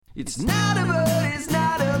It's not a bird, it's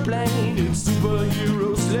not a plane, it's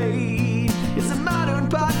Superhero Slate. It's a modern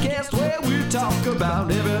podcast where we talk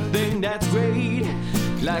about everything that's great,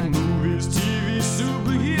 like movies, TV,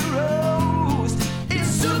 superheroes.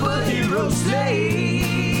 It's Superhero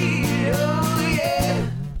Slate. Oh yeah.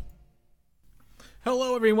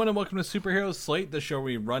 Hello everyone and welcome to Superhero Slate, the show where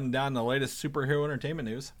we run down the latest superhero entertainment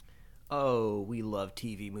news. Oh, we love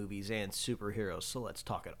TV, movies, and superheroes, so let's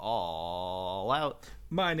talk it all out.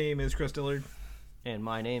 My name is Chris Dillard. And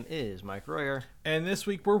my name is Mike Royer. And this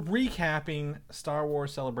week we're recapping Star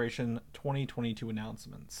Wars Celebration 2022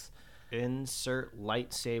 announcements. Insert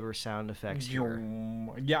lightsaber sound effects here.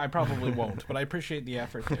 Yeah, I probably won't, but I appreciate the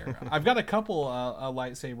effort there. I've got a couple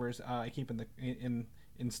lightsabers I keep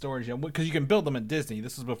in storage, because you can build them at Disney.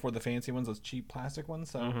 This is before the fancy ones, those cheap plastic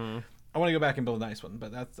ones, so I want to go back and build a nice one,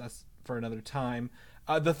 but that's for another time.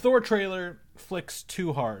 The Thor trailer flicks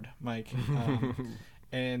too hard, Mike.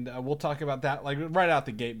 And we'll talk about that like right out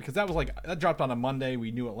the gate, because that dropped on a Monday.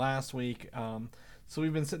 We knew it last week. So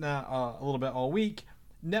we've been sitting out a little bit all week.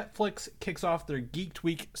 Netflix kicks off their Geeked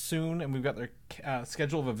Week soon, and we've got their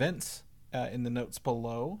schedule of events in the notes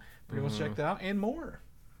below. Pretty much check that out and more.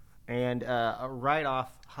 And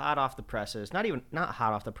hot off the presses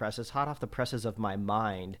of my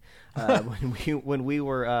mind. When we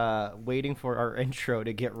were waiting for our intro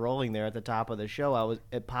to get rolling there at the top of the show,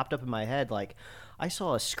 it popped up in my head like I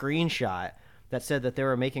saw a screenshot that said that they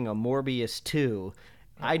were making a Morbius 2.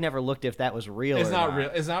 I never looked if that was real. It's not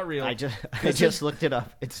real. It's not real. I just looked it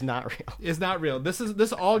up. It's not real. It's not real.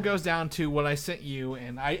 This all goes down to what I sent you,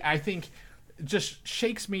 and I think just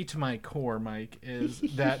shakes me to my core, Mike, is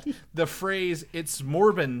that the phrase "it's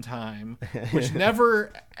Morbin time," which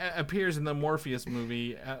never appears in the Morpheus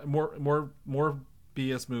movie,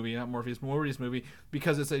 Morbius movie,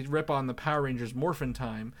 because it's a rip on the Power Rangers Morphin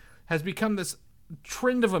Time, has become this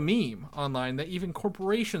trend of a meme online that even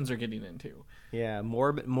corporations are getting into. Yeah,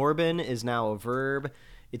 Morbin is now a verb.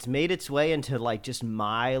 It's made its way into like just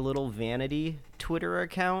my little vanity Twitter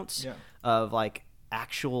accounts of like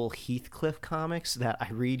actual Heathcliff comics that I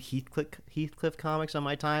read. Heathcliff comics on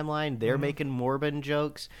my timeline. They're making Morbin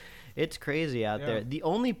jokes. It's crazy out there. The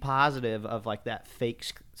only positive of like that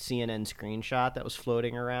fake CNN screenshot that was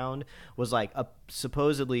floating around was like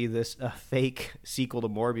supposedly this fake sequel to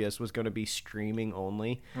Morbius was going to be streaming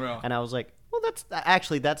only. And I was like, well,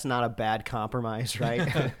 that's not a bad compromise, right?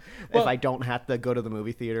 Well, if I don't have to go to the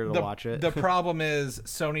movie theater to watch it. The problem is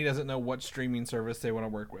Sony doesn't know what streaming service they want to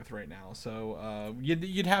work with right now. So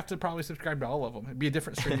you'd have to probably subscribe to all of them. It'd be a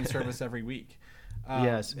different streaming service every week.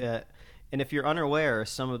 Yes. And if you're unaware,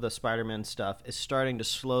 some of the Spider-Man stuff is starting to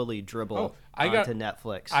slowly dribble onto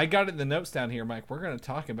Netflix. I got it in the notes down here, Mike. We're going to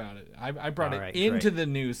talk about it. I brought it into the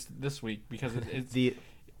news this week because it's the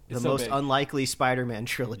so most big. Unlikely Spider-Man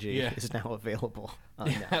trilogy is now available on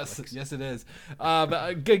Netflix. Yes, it is.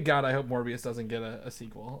 But good God, I hope Morbius doesn't get a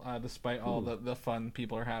sequel, despite all the fun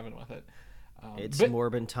people are having with it. It's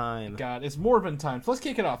Morbin time. God, it's Morbin time. So let's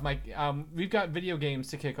kick it off, Mike. We've got video games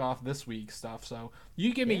to kick off this week's stuff. So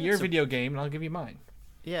you give me your video game, and I'll give you mine.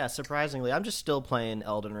 Yeah, surprisingly, I'm just still playing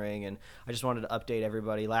Elden Ring, and I just wanted to update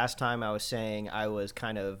everybody. Last time I was saying I was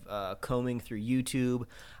kind of combing through YouTube.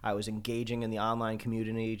 I was engaging in the online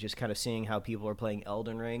community, just kind of seeing how people are playing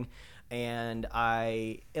Elden Ring. And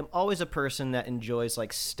I am always a person that enjoys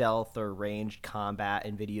like stealth or ranged combat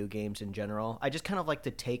in video games in general. I just kind of like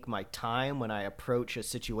to take my time when I approach a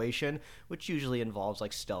situation, which usually involves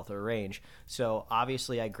like stealth or range. So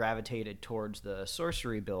obviously I gravitated towards the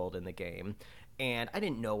sorcery build in the game. And I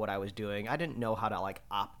didn't know what I was doing. I didn't know how to like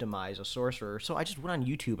optimize a sorcerer. So I just went on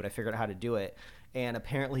YouTube and I figured out how to do it. And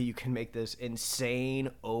apparently you can make this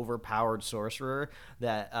insane overpowered sorcerer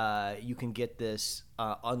that you can get this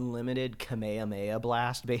unlimited Kamehameha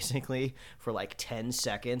blast basically for like 10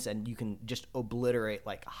 seconds. And you can just obliterate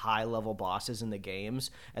like high level bosses in the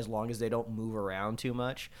games as long as they don't move around too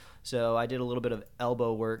much. So I did a little bit of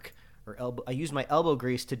elbow work. I used my elbow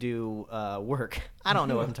grease to do work. I don't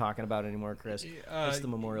know what I'm talking about anymore, Chris. It's the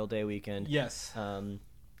Memorial Day weekend. Yes.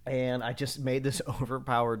 And I just made this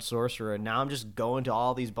overpowered sorcerer, and now I'm just going to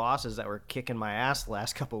all these bosses that were kicking my ass the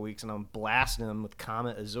last couple of weeks, and I'm blasting them with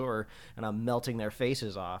Comet Azure, and I'm melting their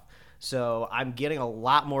faces off. So I'm getting a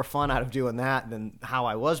lot more fun out of doing that than how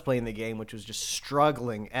I was playing the game, which was just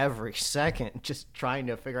struggling every second, just trying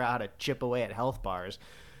to figure out how to chip away at health bars.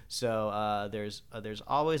 So there's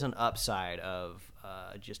always an upside of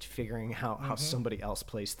just figuring out how somebody else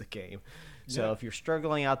plays the game. So if you're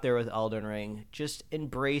struggling out there with Elden Ring, just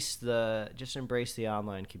embrace the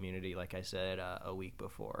online community, like I said a week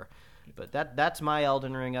before. But that's my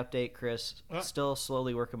Elden Ring update, Chris. Still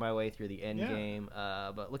slowly working my way through the end game.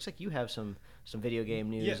 But it looks like you have some video game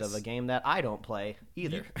news of a game that I don't play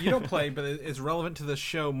either. You don't play, but it's relevant to the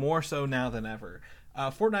show more so now than ever.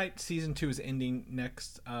 Fortnite Season 2 is ending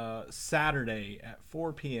next Saturday at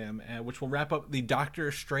 4 p.m., which will wrap up the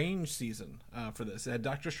Doctor Strange season for this. It had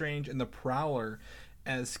Doctor Strange and the Prowler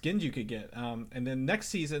as skins you could get. And then next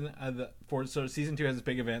season, so Season 2 has this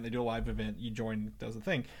big event. They do a live event. You join, does the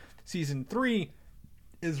thing. Season 3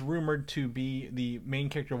 is rumored to be, the main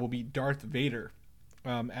character will be Darth Vader.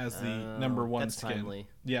 As the number one that's skin. Timely.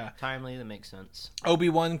 Yeah. Timely, that makes sense.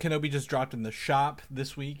 Obi-Wan Kenobi just dropped in the shop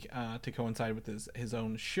this week to coincide with his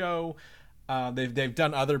own show. They've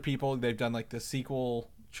done other people. They've done like the sequel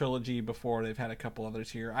trilogy before. They've had a couple others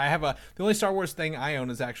here. I have the only Star Wars thing I own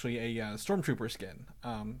is actually a Stormtrooper skin.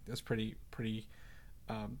 It's pretty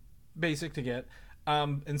basic to get.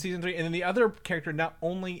 In Season 3. And then the other character, not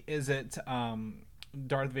only is it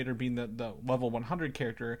Darth Vader being the level 100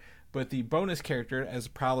 character, but the bonus character, as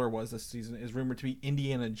Prowler was this season, is rumored to be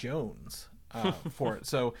Indiana Jones for it.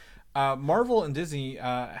 So Marvel and Disney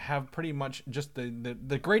have pretty much just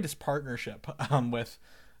the greatest partnership with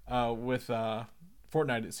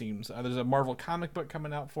Fortnite, it seems. There's a Marvel comic book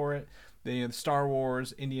coming out for it. The Star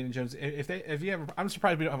Wars, Indiana Jones. If you have, I'm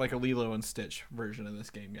surprised we don't have like a Lilo and Stitch version of this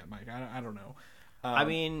game yet, Mike. I don't know. I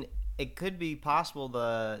mean, it could be possible.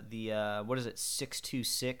 The what is it,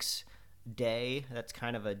 626 day? That's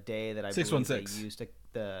kind of a day that I believe they used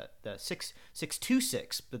the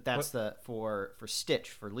 626, but that's for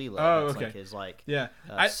Stitch, for Lilo. Oh, that's okay. Like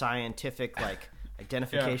his scientific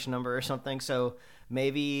identification number or something. So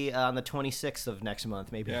maybe on the 26th of next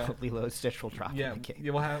month, maybe Lilo and Stitch will drop. Yeah,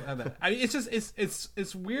 you will have that. I mean, it's just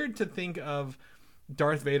it's weird to think of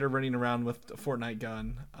Darth Vader running around with a Fortnite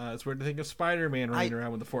gun. It's weird to think of Spider-Man running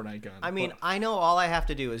around with a Fortnite gun. I mean, I know all I have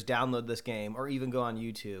to do is download this game or even go on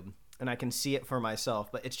YouTube, and I can see it for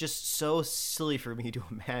myself, but it's just so silly for me to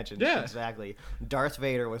imagine exactly Darth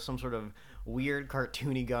Vader with some sort of weird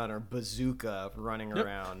cartoony gun or bazooka running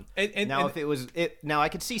around. Now I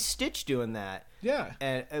could see Stitch doing that. Yeah.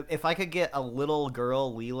 And if I could get a little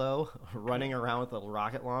girl Lilo running around with a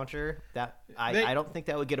rocket launcher, I don't think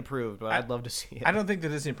that would get approved, but I'd love to see it. I don't think the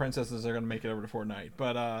Disney princesses are going to make it over to Fortnite,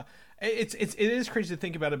 but it is crazy to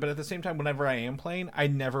think about it. But at the same time, whenever I am playing, I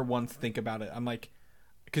never once think about it. I'm like,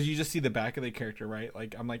 because you just see the back of the character, right?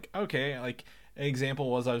 Like, I'm like, okay. Like, an example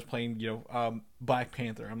was I was playing, Black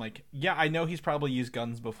Panther. I'm like, yeah, I know he's probably used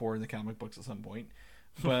guns before in the comic books at some point,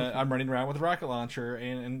 but I'm running around with a rocket launcher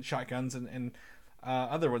and shotguns and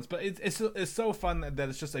other ones. But it's so fun that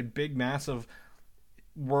it's just a big, massive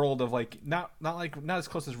world of like not as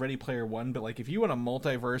close as Ready Player One, but like if you want a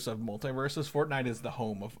multiverse of multiverses, Fortnite is the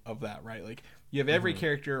home of that, right? Like you have every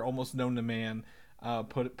character almost known to man.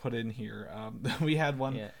 Put in here. We had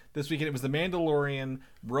one this weekend. It was the Mandalorian,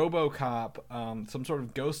 RoboCop, some sort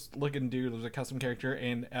of ghost-looking dude. It was a custom character,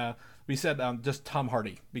 and we said just Tom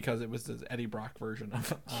Hardy because it was the Eddie Brock version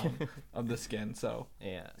of the skin. So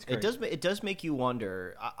it does make you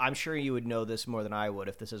wonder. I'm sure you would know this more than I would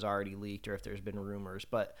if this is already leaked or if there's been rumors,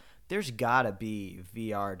 but there's got to be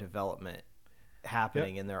VR development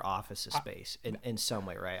happening in their office space in some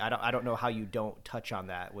way, right? I don't know how you don't touch on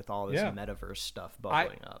that with all this metaverse stuff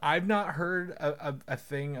bubbling up. I've not heard a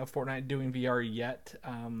thing of Fortnite doing VR yet,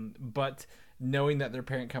 but knowing that their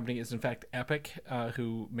parent company is in fact Epic,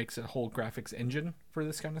 who makes a whole graphics engine for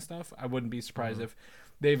this kind of stuff, I wouldn't be surprised if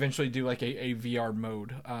they eventually do like a VR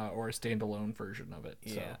mode or a standalone version of it.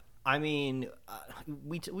 Yeah. I mean,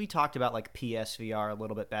 we talked about like PSVR a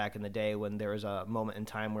little bit back in the day when there was a moment in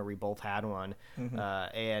time where we both had one,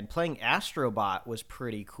 and playing Astrobot was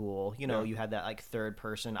pretty cool. You had that like third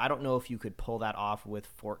person. I don't know if you could pull that off with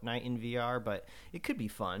Fortnite in VR, but it could be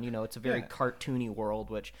fun. It's a very cartoony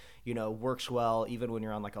world, which works well even when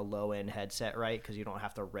you're on like a low end headset, right? Because you don't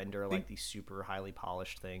have to render like these super highly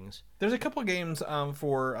polished things. There's a couple games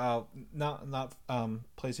for not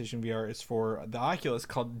PlayStation VR. It's for the Oculus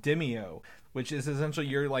called Demio, which is essentially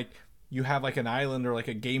you have like an island or like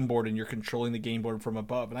a game board and you're controlling the game board from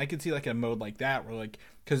above. And I could see like a mode like that where like,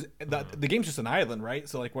 because the game's just an island, right?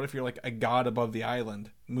 So like what if you're like a god above the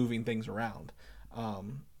island moving things around?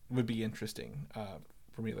 Would be interesting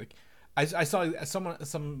for me. Like I saw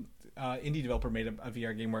some indie developer made a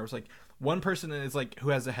VR game where it was like one person is like who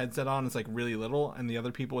has a headset on, it's like really little, and the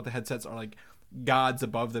other people with the headsets are like gods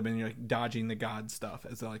above them, and you're like dodging the god stuff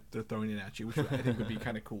as they're throwing it at you, which I think would be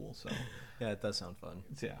kind of cool. So yeah, it does sound fun.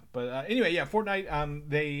 Yeah, but anyway, Fortnite.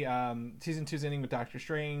 They season 2's ending with Doctor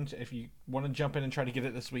Strange. If you want to jump in and try to get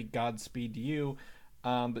it this week, Godspeed to you.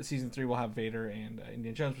 But season 3 will have Vader and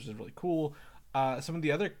Indiana Jones, which is really cool. some of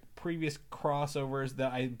the other previous crossovers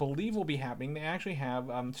that I believe will be happening. They actually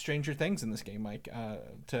have Stranger Things in this game, Mike.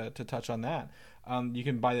 To touch on that, you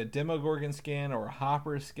can buy the Demogorgon skin or a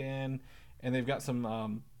Hopper skin, and they've got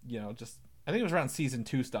some just. I think it was around season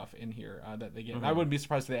 2 stuff in here that they get. Mm-hmm. I wouldn't be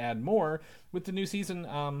surprised if they add more with the new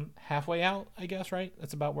season halfway out, I guess, right?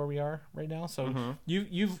 That's about where we are right now. So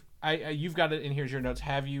you've got it in here's your notes.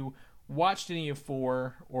 Have you watched any of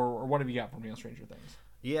 4 or what have you got for me on Stranger Things?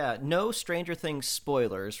 Yeah, no Stranger Things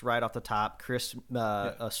spoilers right off the top. Chris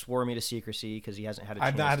swore me to secrecy because he hasn't had a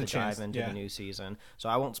chance to dive into the new season. So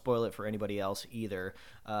I won't spoil it for anybody else either.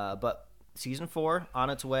 But Season 4 on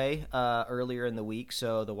its way earlier in the week,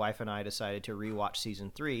 so the wife and I decided to rewatch Season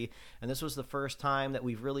 3, and this was the first time that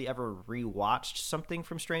we've really ever rewatched something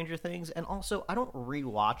from Stranger Things. And also, I don't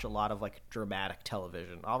rewatch a lot of like dramatic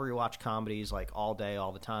television. I'll rewatch comedies like all day,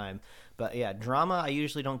 all the time. But yeah, drama, I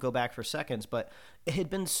usually don't go back for seconds, but it had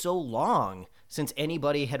been so long since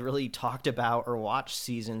anybody had really talked about or watched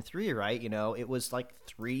Season 3, right? It was like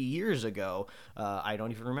 3 years ago. I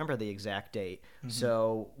don't even remember the exact date. Mm-hmm.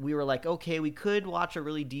 So we were like, okay, we could watch a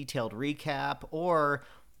really detailed recap, or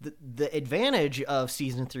the advantage of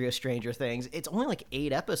Season 3 of Stranger Things, it's only like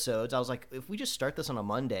 8 episodes. I was like, if we just start this on a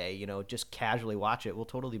Monday, just casually watch it, we'll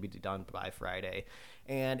totally be done by Friday.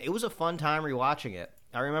 And it was a fun time rewatching it.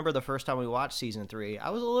 I remember the first time we watched Season 3, I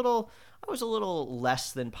was a little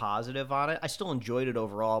less than positive on it. I still enjoyed it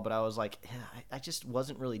overall, but I was like, I just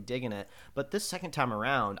wasn't really digging it. But this second time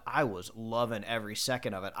around, I was loving every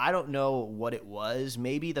second of it. I don't know what it was.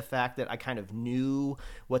 Maybe the fact that I kind of knew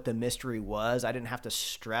what the mystery was. I didn't have to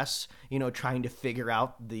stress, trying to figure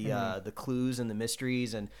out the clues and the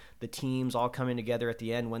mysteries and the teams all coming together at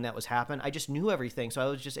the end when that was happening. I just knew everything, so I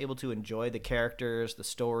was just able to enjoy the characters, the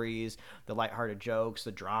stories, the lighthearted jokes,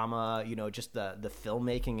 the drama, just the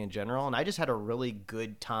filmmaking in general. And I just had a really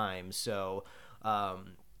good time. So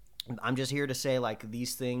I'm just here to say, like,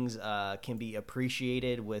 these things can be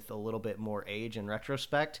appreciated with a little bit more age and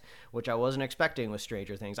retrospect, which I wasn't expecting with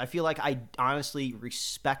Stranger Things. I feel like I honestly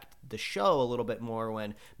respect the show a little bit more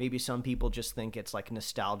when maybe some people just think it's like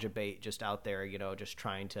nostalgia bait just out there, just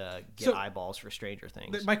trying to get eyeballs for Stranger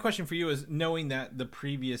Things. My question for you is, knowing that the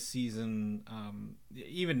previous season,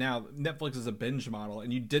 even now, Netflix is a binge model,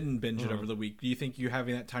 and you didn't binge it over the week, do you think you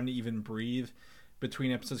having that time to even breathe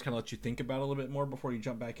between episodes kind of let you think about it a little bit more before you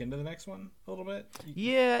jump back into the next one a little bit?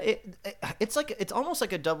 Yeah, it's almost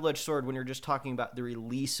like a double-edged sword when you're just talking about the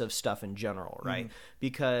release of stuff in general, right? Mm-hmm.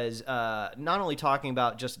 Because not only talking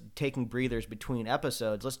about just taking breathers between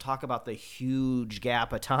episodes, let's talk about the huge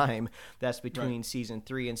gap of time that's between Season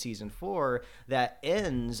 3 and Season 4 that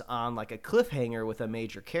ends on like a cliffhanger with a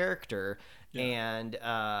major character. Yeah. And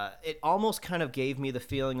it almost kind of gave me the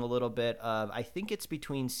feeling a little bit of, I think it's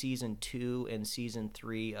between Season 2 and Season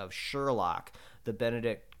 3 of Sherlock, the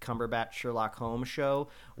Benedict Cumberbatch Sherlock Holmes show,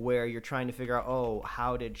 where you're trying to figure out,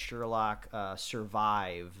 how did Sherlock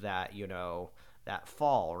survive that, that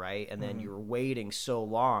fall, right? And then you're waiting so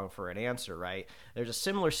long for an answer, right? There's a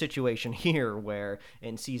similar situation here where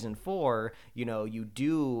in Season 4,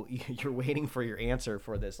 you're waiting for your answer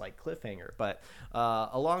for this like cliffhanger. But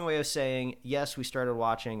a long way of saying, yes, we started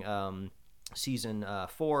watching Season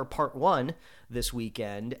 4 Part 1 this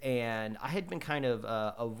weekend, and I had been kind of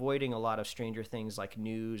avoiding a lot of Stranger Things like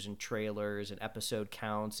news and trailers and episode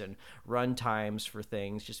counts and run times for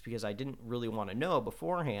things just because I didn't really want to know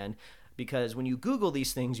beforehand. Because when you Google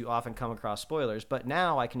these things, you often come across spoilers. But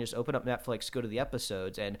now I can just open up Netflix, go to the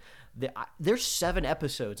episodes, and there's 7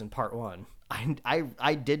 episodes in Part 1.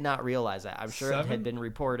 I did not realize that. I'm sure 7? It had been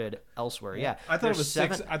reported elsewhere. Yeah, I thought it was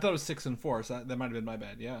 6. I thought it was 6 and 4. So that might have been my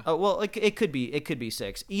bad. Yeah. Oh well, it could be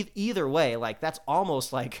 6. Either way, like that's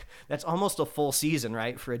almost a full season,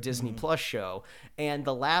 right, for a Disney Plus show. And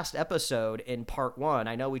the last episode in Part 1,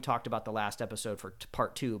 I know we talked about the last episode for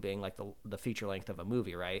Part 2 being like the feature length of a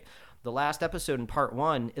movie, right? The last episode in Part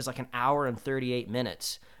 1 is like an hour and 38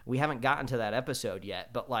 minutes. We haven't gotten to that episode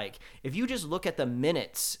yet, but like if you just look at the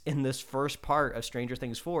minutes in this first part of Stranger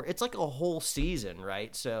Things 4, it's like a whole season,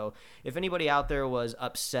 right? So if anybody out there was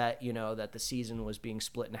upset, that the season was being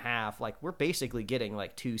split in half, like we're basically getting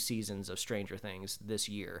like 2 seasons of Stranger Things this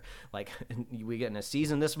year. Like we get in a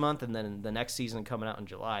season this month, and then the next season coming out in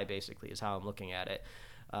July, basically, is how I'm looking at it.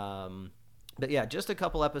 But yeah, just a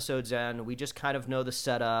couple episodes in, we just kind of know the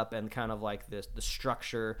setup and kind of like the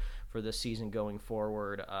structure for this season going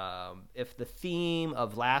forward. If the theme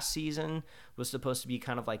of last season was supposed to be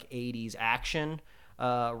kind of like 80s action,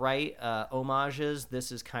 homages,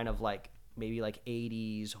 this is kind of like maybe like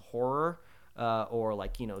 80s horror. or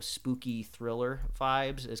like, spooky thriller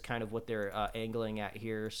vibes is kind of what they're angling at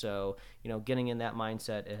here. So, getting in that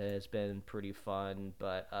mindset has been pretty fun.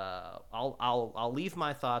 But I'll leave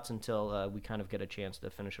my thoughts until we kind of get a chance to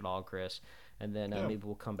finish it all, Chris. And then maybe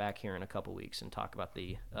we'll come back here in a couple weeks and talk about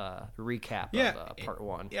the recap of part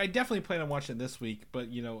 1. Yeah, I definitely plan on watching it this week, but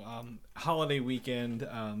holiday weekend,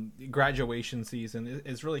 graduation season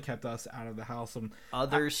is really kept us out of the house. And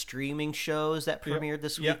other streaming shows that premiered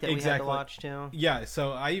this week that we had to watch too. Yeah,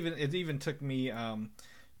 so it even took me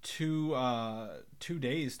 2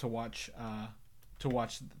 days to watch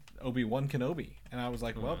Obi-Wan Kenobi, and I was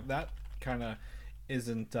like, well, that kind of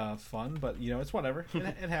isn't fun, but it's whatever.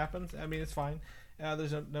 It happens. I mean, it's fine.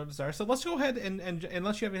 There's no desire. So let's go ahead and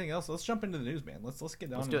unless you have anything else, let's jump into the news, man. Let's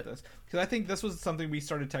get on with this, because I think this was something we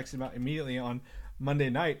started texting about immediately on Monday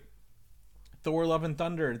night. Thor: Love and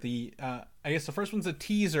Thunder. I guess the first one's a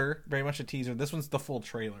teaser, very much a teaser. This one's the full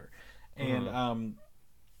trailer, and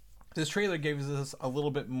this trailer gives us a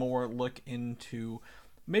little bit more look into,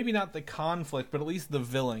 maybe not the conflict, but at least the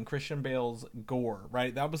villain, Christian Bale's Gore,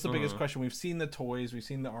 right? That was the biggest question. We've seen the toys, we've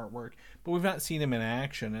seen the artwork, but we've not seen him in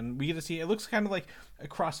action. And we get to see, it looks kind of like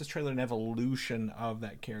across this trailer, an evolution of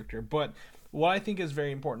that character. But what I think is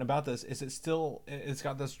very important about this is it's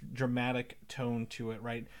got this dramatic tone to it,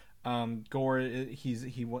 right? Gore,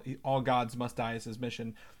 all gods must die is his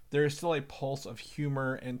mission. There is still a pulse of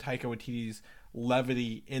humor and Taika Waititi's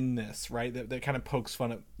levity in this, right? That kind of pokes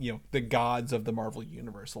fun at the gods of the Marvel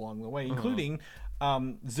universe along the way, including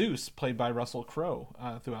Zeus, played by Russell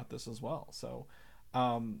Crowe, throughout this as well. So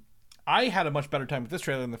I had a much better time with this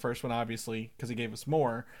trailer than the first one, obviously, because it gave us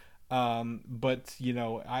more. But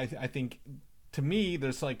I think, to me,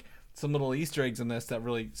 there's like some little Easter eggs in this that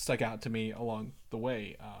really stuck out to me along the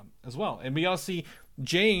way as well. And we all see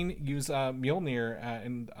Jane use Mjolnir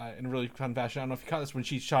in a really fun fashion. I don't know if you caught this, when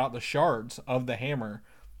she shot out the shards of the hammer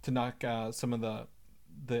to knock some of the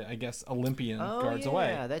I guess Olympian guards away.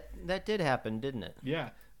 Yeah, that did happen, didn't it? Yeah,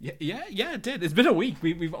 it did. It's been a week.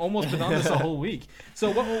 We've almost been on this a whole week.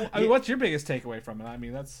 So what's your biggest takeaway from it? I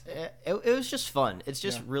mean, it was just fun. It's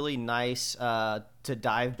just really nice to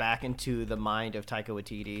dive back into the mind of Taika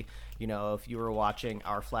Waititi. If you were watching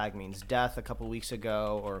Our Flag Means Death a couple weeks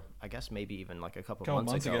ago, or I guess maybe even like a couple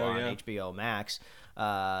months ago on HBO Max,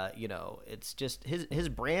 it's just his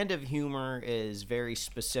brand of humor is very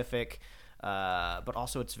specific. But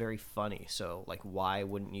also it's very funny. So like, why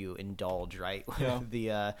wouldn't you indulge, right?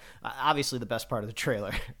 The obviously the best part of the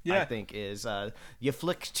trailer, I think, is you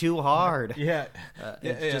flick too hard.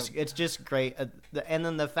 It's just great. And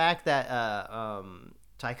then the fact that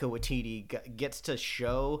Taika Waititi gets to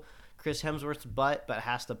show Chris Hemsworth's butt but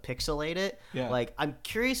has to pixelate it. Like, I'm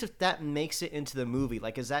curious if that makes it into the movie.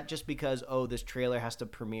 Like, is that just because this trailer has to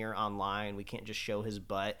premiere online, we can't just show his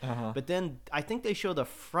butt? But then I think they show the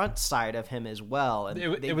front side of him as well, and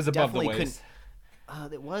it was above the waist.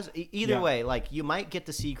 It was either way. Like, you might get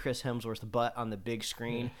to see Chris Hemsworth's butt on the big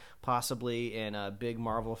screen, possibly in a big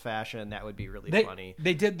Marvel fashion. That would be really funny.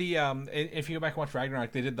 They did the if you go back and watch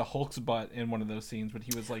Ragnarok, they did the Hulk's butt in one of those scenes when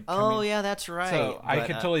he was like, that's right. So I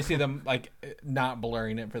could totally see them like not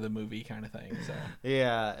blurring it for the movie kind of thing. So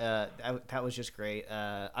that was just great.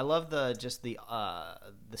 I love the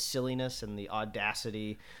silliness and the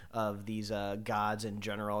audacity of these gods in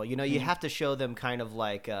general. You have to show them kind of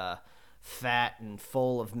like fat and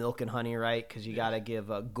full of milk and honey, right? Because you got to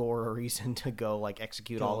give Gore a reason to go like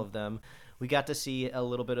execute all of them. We got to see a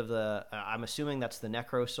little bit of the I'm assuming that's the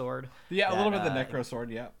Necro Sword. A little bit of the Necro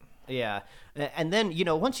Sword. Yeah, and then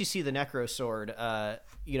once you see the Necro Sword,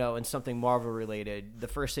 and something Marvel related, the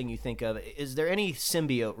first thing you think of is there any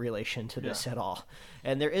symbiote relation to this at all?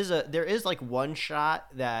 And there is like one shot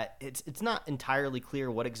that it's not entirely clear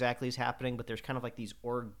what exactly is happening, but there's kind of like these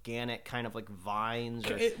organic kind of like vines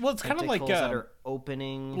or it's kind of like that are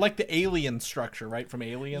opening, like the alien structure, right, from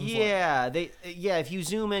Aliens. If you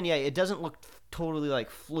zoom in, it doesn't look totally like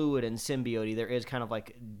fluid and symbiote. There is kind of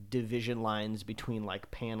like division lines between like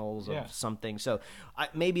panels of something. So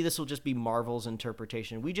maybe this will just be Marvel's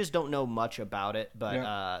interpretation. We just don't know much about it,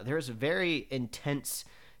 but there's very intense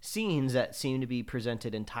scenes that seem to be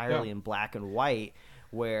presented entirely in black and white,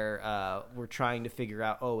 where we're trying to figure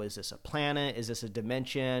out, is this a planet? Is this a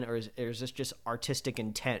dimension? Or is this just artistic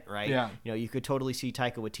intent, right? Yeah. You could totally see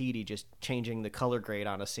Taika Waititi just changing the color grade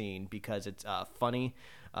on a scene because it's funny.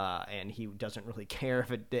 And he doesn't really care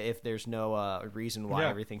if there's no reason why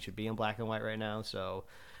everything should be in black and white right now. So,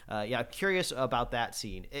 curious about that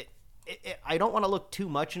scene. I don't want to look too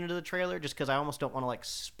much into the trailer just because I almost don't want to like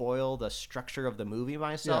spoil the structure of the movie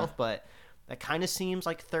myself. But that kind of seems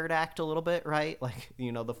like third act a little bit, right? Like,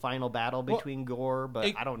 you know, the final battle between Gore,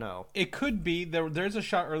 but I don't know. It could be. There's a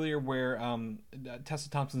shot earlier where Tessa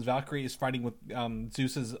Thompson's Valkyrie is fighting with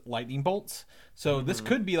Zeus's lightning bolts. So this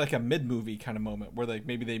could be like a mid-movie kind of moment where like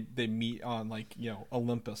maybe they meet on like, you know,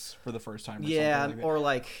 Olympus for the first time. Or yeah, something like that. or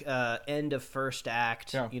like end of first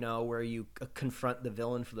act, Yeah. you know, where you confront the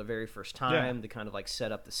villain for the very first time to kind of like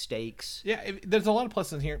set up the stakes. Yeah, there's a lot of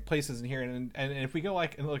places in here, and if we go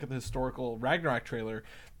like and look at the historical Ragnarok trailer,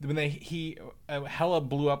 when Hela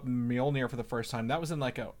blew up Mjolnir for the first time, that was in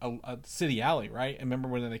like a city alley, right? And remember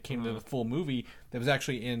when they came to the full movie, that was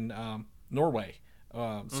actually in Norway.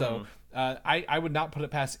 So I would not put it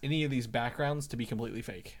past any of these backgrounds to be completely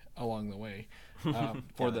fake along the way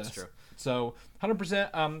for this. That's true. So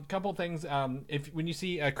 100%. Couple things. When you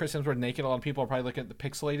see Chris Hemsworth naked, a lot of people are probably looking at the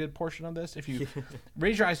pixelated portion of this. If you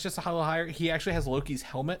raise your eyes just a little higher, he actually has Loki's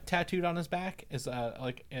helmet tattooed on his back as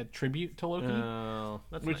like a tribute to Loki. Oh,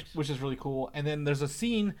 that's nice. Which is really cool. And then there's a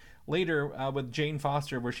scene later with Jane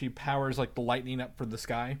Foster where she powers like the lightning up for the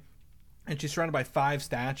sky, and she's surrounded by 5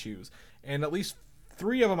 statues, and at least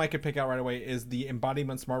 3 of them I could pick out right away is the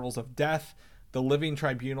embodiments marvels of death, the Living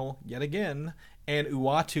Tribunal yet again, and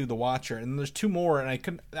Uatu the Watcher. And there's 2 more, and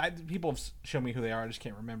people have shown me who they are. I just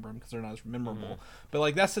can't remember them because they're not as memorable. But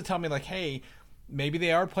like that's to tell me like, hey, maybe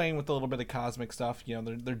they are playing with a little bit of cosmic stuff. You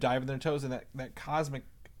know, they're diving their toes in that cosmic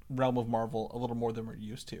realm of Marvel a little more than we're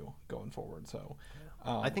used to going forward. So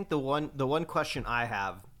I think the one question I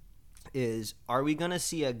have is, are we going to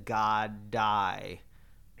see a god die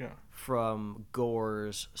from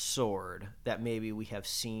Gore's sword that maybe we have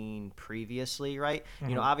seen previously, right?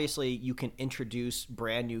 You know, obviously you can introduce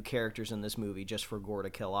brand new characters in this movie just for Gore to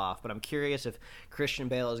kill off, but I'm curious if Christian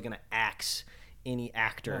Bale is going to axe any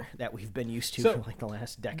actor that we've been used to for like the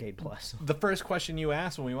last decade plus. The first question you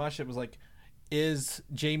asked when we watched it was like, is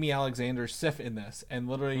Jamie Alexander Sif in this? And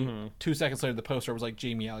literally 2 seconds later, the poster was like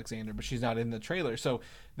Jamie Alexander, but she's not in the trailer. So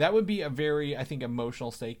that would be a very, I think, emotional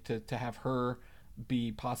stake to have her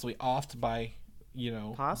be possibly offed by, you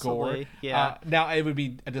know, Possibly, Gore. yeah. Now it would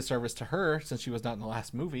be a disservice to her since she was not in the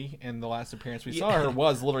last movie, and the last appearance we saw her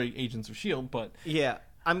was literally Agents of S.H.I.E.L.D., but yeah.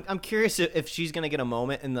 I'm curious if she's gonna get a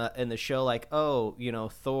moment in the show like, oh, you know,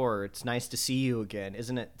 Thor, it's nice to see you again.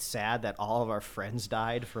 Isn't it sad that all of our friends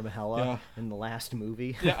died from Hela in the last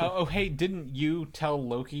movie? Yeah. Hey, didn't you tell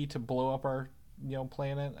Loki to blow up our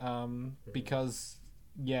planet? Because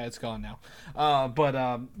it's gone now.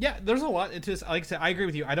 There's a lot. It's just like I said, I agree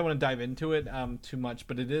with you. I don't want to dive into it too much,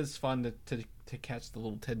 but it is fun to catch the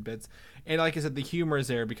little tidbits. And like I said, the humor is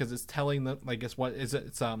there because it's telling the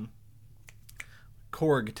it's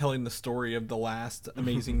Korg telling the story of the last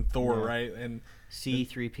amazing Thor, right? And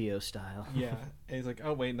C-3PO style. yeah, and he's like,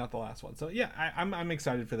 oh wait, not the last one. So yeah, I'm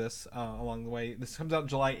excited for this along the way. This comes out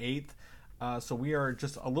July 8th, so we are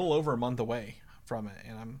just a little over a month away from it,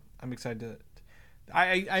 and I'm excited to.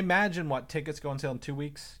 I imagine tickets go on sale in 2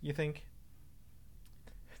 weeks. You think?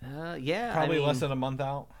 Yeah, probably less than a month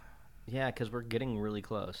out. Yeah, because we're getting really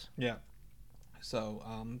close. Yeah. So,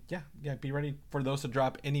 be ready for those to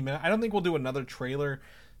drop any minute. I don't think we'll do another trailer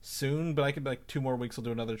soon, but I could, 2 more weeks, we'll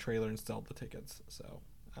do another trailer and sell the tickets. So,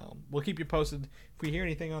 we'll keep you posted if we hear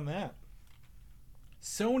anything on that.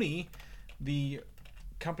 Sony, the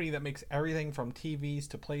company that makes everything from TVs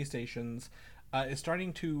to PlayStations, is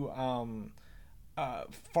starting to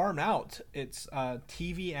farm out its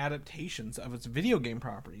TV adaptations of its video game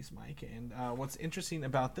properties, Mike. And what's interesting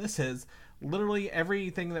about this is literally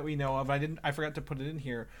everything that we know of. I forgot to put it in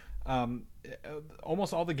here.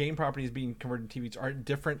 Almost all the game properties being converted to TVs are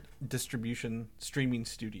different distribution streaming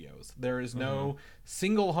studios. There is no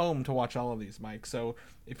single home to watch all of these, Mike. So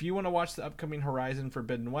if you want to watch the upcoming Horizon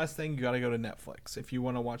Forbidden West thing, you got to go to Netflix. If you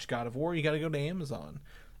want to watch God of War, you got to go to Amazon.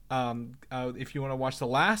 If you want to watch The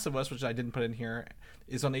Last of Us, which I didn't put in here,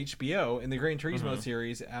 is on HBO. And the Gran Turismo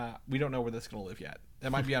series, we don't know where that's going to live yet.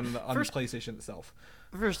 That might be on the PlayStation itself.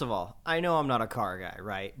 First of all, I know I'm not a car guy,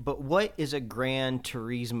 right? But what is a Gran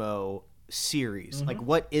Turismo series? Like,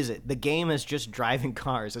 what is it? The game is just driving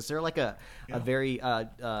cars. Is there like a very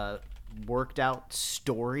worked out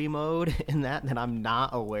story mode in that I'm not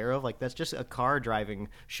aware of? Like, that's just a car driving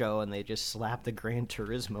show, and they just slap the Gran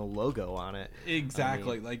Turismo logo on it.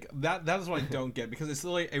 Exactly. Like that is what I don't get, because it's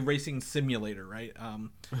literally a racing simulator, right?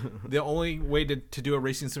 The only way to do a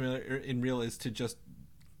racing simulator in real is to just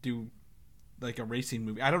do like a racing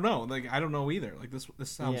movie. I don't know. Like, I don't know either. Like, this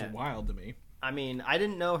sounds wild to me. I mean, I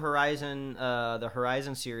didn't know the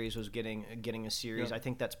Horizon series was getting a series. Yeah. I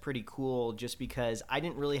think that's pretty cool, just because I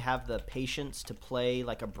didn't really have the patience to play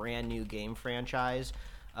like a brand new game franchise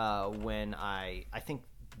when I think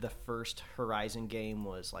the first Horizon game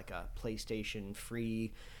was like a PlayStation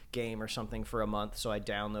free game or something for a month, so I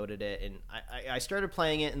downloaded it and I started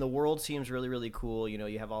playing it, and the world seems really, really cool. You know,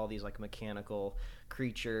 you have all these like mechanical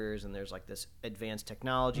creatures, and there's like this advanced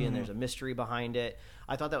technology, and there's a mystery behind it.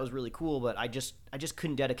 I thought that was really cool, but I just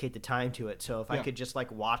couldn't dedicate the time to it. So if I could just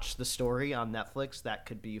like watch the story on Netflix, that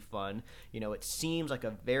could be fun. You know, it seems like a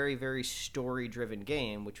very, very story-driven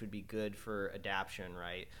game, which would be good for adaptation,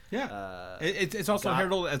 right? Yeah. It's also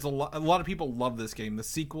heralded as a lot of people love this game. The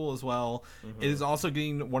sequel as well. It is also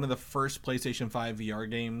getting one of the first PlayStation 5 VR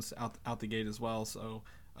games out the gate as well. So,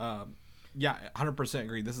 yeah, 100%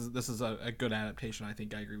 agree. This is a good adaptation. I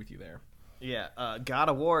think I agree with you there. Yeah, God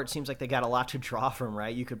of War, it seems like they got a lot to draw from,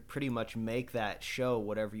 right? You could pretty much make that show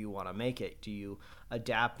whatever you want to make it. Do you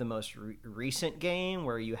adapt the most recent game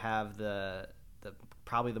where you have the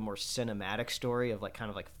probably the more cinematic story of like kind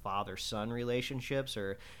of like father-son relationships,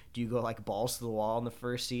 or do you go like balls to the wall in the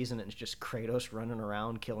first season and it's just Kratos running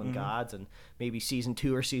around killing gods, and maybe season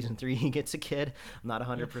 2 or season 3 he gets a kid? I'm not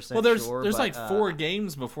 100% well, there's sure. There's like 4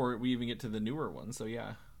 games before we even get to the newer one, so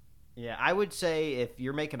yeah. Yeah, I would say if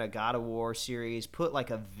you're making a God of War series, put like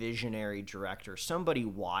a visionary director, somebody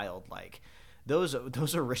wild. Like those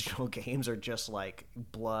original games are just like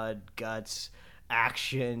blood, guts,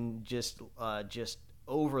 action, just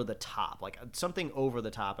over the top. Like something over the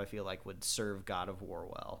top, I feel like would serve God of War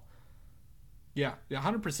well. Yeah,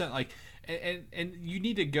 100%. Like, and you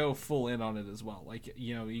need to go full in on it as well. Like,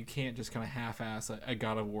 you know, you can't just kind of half-ass a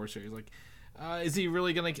God of War series. Like, is he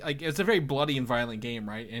really gonna like? It's a very bloody and violent game,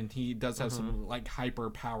 right? And he does have some like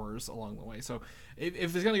hyper powers along the way. So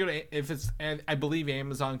if it's gonna go to, if it's, and I believe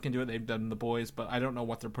Amazon can do it. They've done The Boys, but I don't know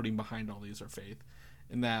what they're putting behind all these or faith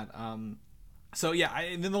in that. So yeah,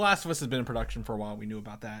 and then The Last of Us has been in production for a while. We knew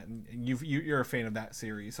about that, and you're a fan of that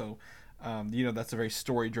series, so. You know, that's a very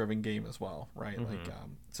story-driven game as well, right? Like,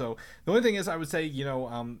 so the only thing is, I would say, you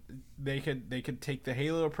know, they could take the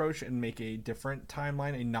Halo approach and make a different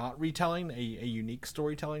timeline, a not retelling, a unique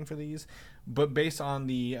storytelling for these. But based on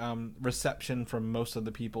the reception from most of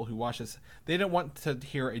the people who watch this, they don't want to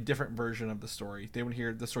hear a different version of the story. They want to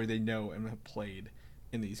hear the story they know and have played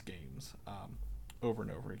in these games over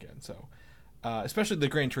and over again. So, especially the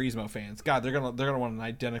Gran Turismo fans, God, they're gonna want an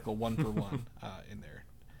identical one for one in there.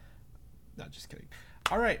 Not just kidding.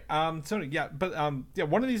 All right. So yeah, but yeah,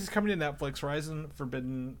 one of these is coming to Netflix. Horizon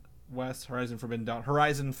Forbidden West, Horizon Forbidden Dawn,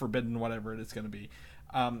 Horizon Forbidden, whatever it's going to be.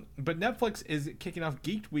 But Netflix is kicking off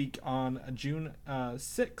Geek Week on June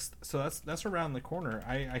 6th. So that's around the corner.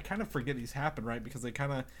 I kind of forget these happen, right? Because they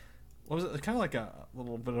kind of, what was it? Kind of like a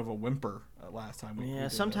little bit of a whimper last time. We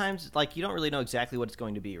did sometimes this. Like you don't really know exactly what it's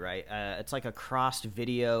going to be, right? It's like a crossed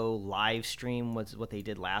video live stream was what they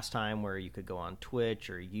did last time, where you could go on Twitch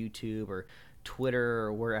or YouTube or Twitter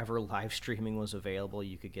or wherever live streaming was available.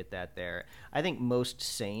 You could get that there. I think most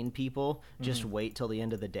sane people just wait till the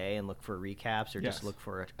end of the day and look for recaps, or just look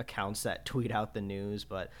for accounts that tweet out the news.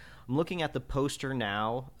 But I'm looking at the poster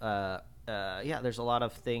now. Yeah, there's a lot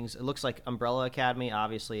of things. It looks like Umbrella Academy,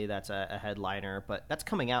 obviously that's a headliner, but that's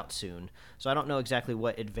coming out soon. So I don't know exactly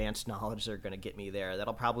what advanced knowledge they're going to get me there.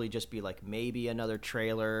 That'll probably just be like maybe another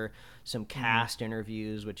trailer, some cast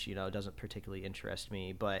interviews, which, you know, doesn't particularly interest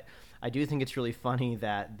me. But I do think it's really funny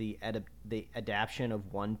that the adaptation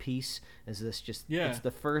of One Piece is this just, it's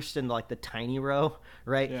the first in like the tiny row,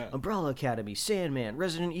 right? Yeah. Umbrella Academy, Sandman,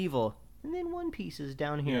 Resident Evil. And then One Piece is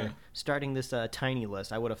down here, starting this tiny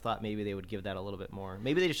list. I would have thought maybe they would give that a little bit more.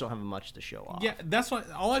 Maybe they just don't have much to show off. Yeah, that's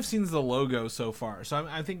what. All I've seen is the logo so far. So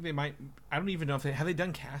I think they might. I don't even know if have they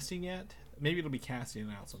done casting yet. Maybe it'll be casting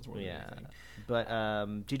announcements. Yeah,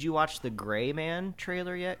 but did you watch the Gray Man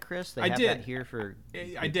trailer yet, Chris? They have that here for.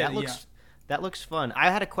 I did. That looks fun.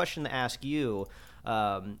 I had a question to ask you.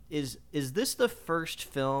 Is this the first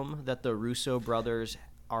film that the Russo brothers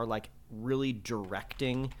are like really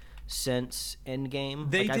directing since Endgame?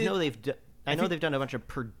 I know they've done a bunch of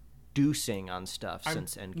producing on stuff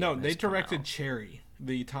since Endgame. No, they directed Cherry,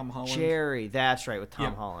 the Tom Holland. Cherry, that's right, with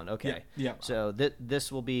Tom Holland. Okay, yeah. So this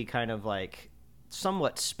will be kind of like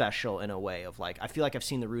somewhat special in a way of like, I feel like I've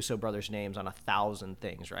seen the Russo brothers' names on 1,000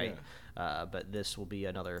 things, right? Yeah. But this will be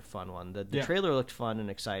another fun one. The trailer looked fun and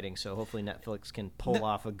exciting, so hopefully Netflix can pull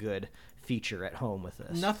off a good feature at home with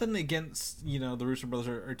this. Nothing against, you know, the Russo brothers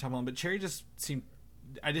or Tom Holland, but Cherry just seemed.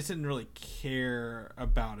 I just didn't really care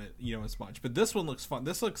about it, you know, as much. But this one looks fun.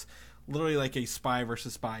 This looks literally like a spy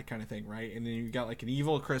versus spy kind of thing, right? And then you got like an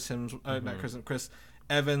evil Chris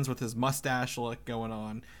Evans with his mustache look going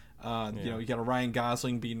on. You know, you got a Ryan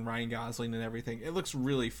Gosling being Ryan Gosling and everything. It looks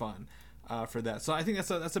really fun for that. So I think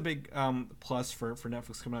that's a big plus for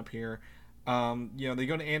Netflix coming up here. They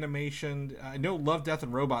go to animation. I know Love, Death,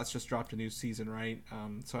 and Robots just dropped a new season, right?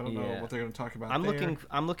 So I don't know what they're going to talk about.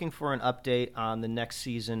 I'm looking for an update on the next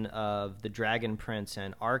season of The Dragon Prince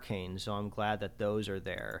and Arcane. So I'm glad that those are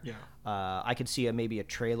there. Yeah. I could see maybe a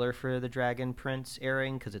trailer for The Dragon Prince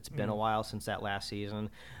airing because it's been a while since that last season.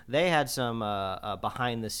 They had some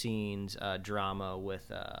behind the scenes drama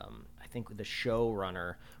with. I think the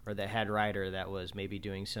showrunner or the head writer that was maybe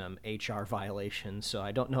doing some HR violations. So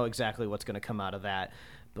I don't know exactly what's going to come out of that.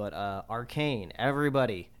 But Arcane,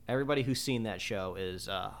 everybody who's seen that show is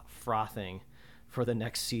frothing for the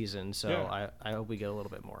next season. So yeah. I hope we get a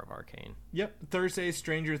little bit more of Arcane. Yep. Thursday,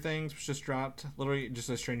 Stranger Things was just dropped. Literally just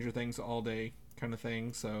a Stranger Things all day kind of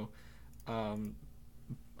thing. So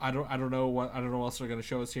I don't know what else they're going to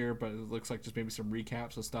show us here, but it looks like just maybe some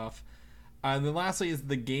recaps of stuff. And then lastly is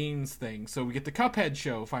the games thing. So we get the Cuphead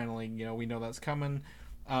show finally. We know that's coming.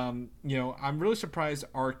 I'm really surprised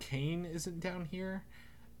Arcane isn't down here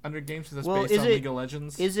under games because that's based on League of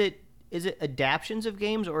Legends. Is it adaptions of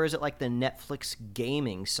games, or is it like the Netflix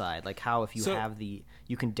gaming side? Like how if you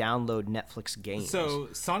you can download Netflix games. So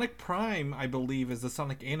Sonic Prime, I believe, is the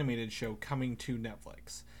Sonic animated show coming to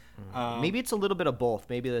Netflix. Maybe it's a little bit of both.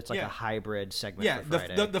 Maybe it's like a hybrid segment for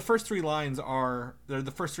Friday. The first three lines are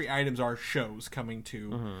the first three items are shows coming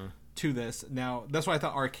to this. Now that's why I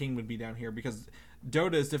thought Arcane would be down here because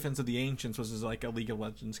Dota's Defense of the Ancients was like a League of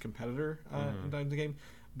Legends competitor in the game.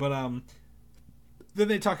 But then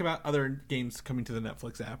they talk about other games coming to the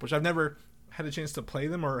Netflix app, which I've never had a chance to play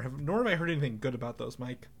them nor have I heard anything good about those,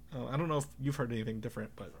 Mike. I don't know if you've heard anything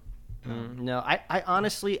different, but. No, I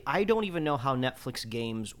honestly, I don't even know how Netflix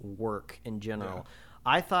games work in general. Yeah.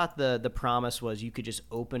 I thought the promise was you could just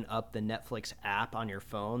open up the Netflix app on your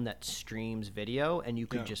phone that streams video and you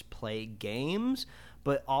could just play games.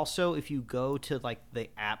 But also if you go to like the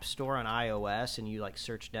App Store on iOS and you like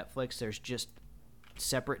search Netflix, there's just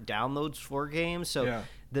separate downloads for games. So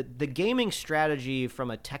the gaming strategy from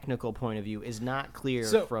a technical point of view is not clear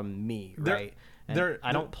from me, right?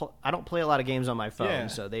 I don't play a lot of games on my phone,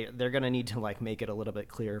 so they're gonna need to like make it a little bit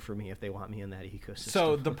clearer for me if they want me in that ecosystem.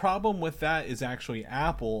 So the problem with that is actually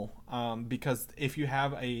Apple, because if you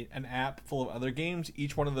have an app full of other games,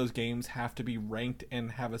 each one of those games have to be ranked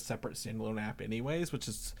and have a separate standalone app anyways, which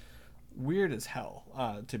is weird as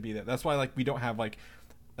hell to be that. That's why like we don't have like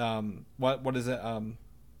what is it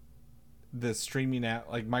the streaming app,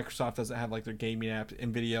 like Microsoft doesn't have like their gaming app,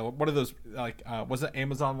 Nvidia. What are those like? Was it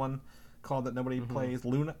Amazon one? Called that nobody plays?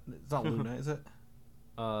 Luna? It's not Luna, is it?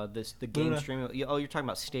 The game Luna. Streaming. Oh, you're talking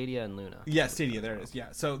about Stadia and Luna. Yeah, Stadia. There it is. Yeah.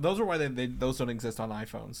 So those are why those don't exist on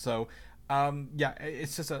iPhones. So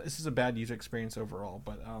it's just a bad user experience overall.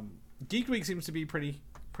 But Geek Week seems to be pretty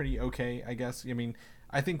okay, I guess. I mean,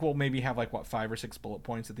 I think we'll maybe have like 5 or 6 bullet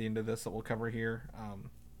points at the end of this that we'll cover here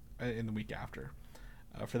in the week after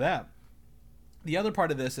for that. The other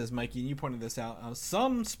part of this is, Mikey, and you pointed this out.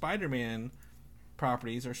 Some Spider-Man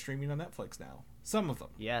properties are streaming on Netflix now. Some of them.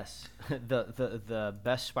 Yes. The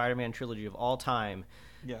best Spider-Man trilogy of all time.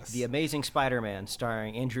 Yes. The Amazing Spider-Man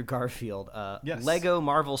starring Andrew Garfield. Yes. Lego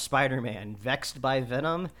Marvel Spider-Man Vexed by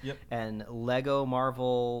Venom. Yep. And Lego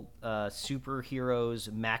Marvel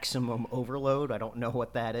Superheroes Maximum Overload. I don't know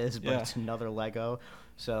what that is, but it's another Lego.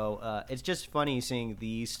 So it's just funny seeing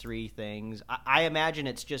these three things. I imagine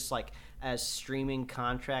it's just like as streaming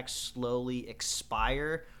contracts slowly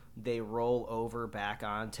expire, they roll over back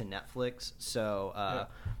onto Netflix. So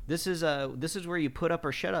this is where you put up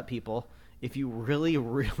or shut up, people. If you really,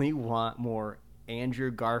 really want more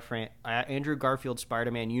Andrew Garfield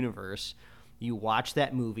Spider-Man universe, you watch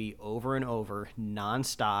that movie over and over,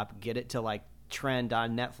 nonstop, get it to like trend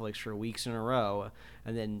on Netflix for weeks in a row,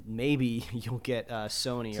 and then maybe you'll get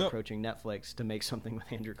Sony approaching Netflix to make something with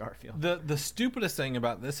Andrew Garfield. The stupidest thing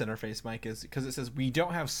about this interface, Mike, is because it says we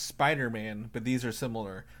don't have Spider-Man, but these are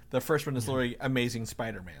similar. The first one is literally Amazing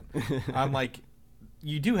Spider-Man. I'm like,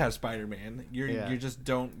 you do have Spider-Man. You just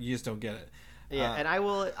don't get it. Yeah, and I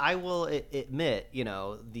will admit,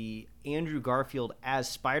 the Andrew Garfield as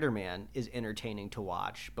Spider-Man is entertaining to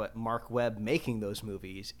watch, but Mark Webb making those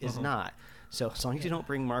movies is not. So as long as you don't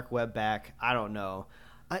bring Mark Webb back, I don't know.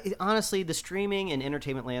 Honestly, the streaming and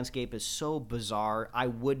entertainment landscape is so bizarre. I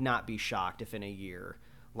would not be shocked if in a year,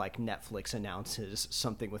 like Netflix announces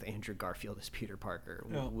something with Andrew Garfield as Peter Parker.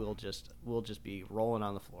 Yeah. We'll just be rolling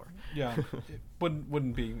on the floor. Yeah, it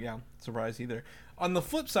wouldn't be surprised either. On the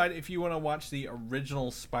flip side, if you want to watch the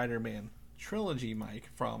original Spider-Man trilogy, Mike,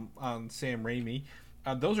 from Sam Raimi,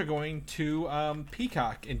 those are going to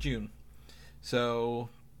Peacock in June. So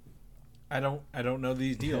I don't know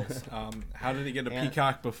these deals. How did it get to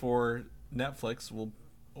Peacock before Netflix? We'll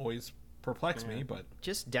always perplex me, but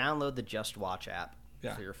just download the Just Watch app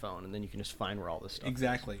Yeah. for your phone, and then you can just find where all this stuff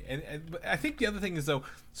exactly. But I think the other thing is, though,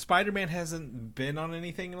 Spider-Man hasn't been on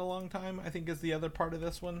anything in a long time. I think is the other part of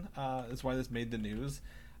this one. Is why this made the news.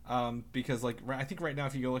 Because like I think right now,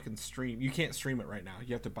 if you go look and stream, you can't stream it right now.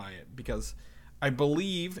 You have to buy it because I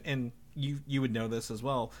believe, and you would know this as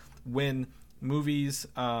well, when movies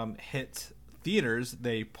hit theaters,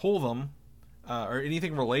 they pull them. Or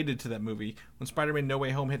anything related to that movie. When Spider-Man No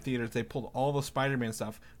Way Home hit theaters, they pulled all the Spider-Man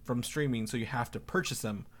stuff from streaming, so you have to purchase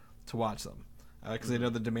them to watch them because they know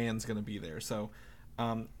the demand's going to be there. So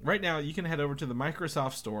right now, you can head over to the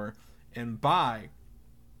Microsoft Store and buy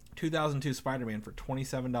 2002 Spider-Man for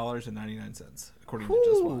 $27.99, according to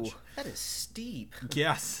Just Watch. That is steep.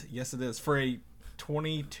 Yes, it is for a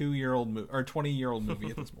 22-year-old or 20-year-old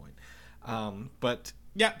movie at this point. But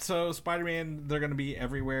yeah, so Spider-Man, they're going to be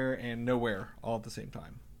everywhere and nowhere all at the same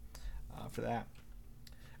time for that.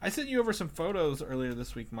 I sent you over some photos earlier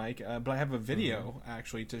this week, Mike, but I have a video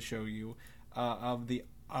actually to show you of the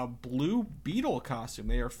Blue Beetle costume.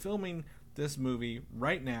 They are filming this movie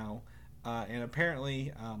right now, and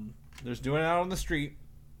apparently there's doing it out on the street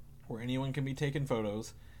where anyone can be taking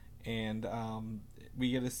photos, and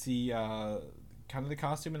we get to see kind of the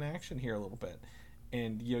costume in action here a little bit.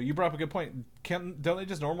 And you brought up a good point. Don't they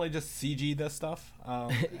just normally just CG this stuff?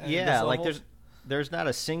 Yeah, like there's not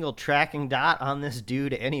a single tracking dot on this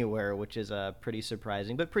dude anywhere, which is pretty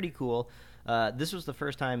surprising, but pretty cool. This was the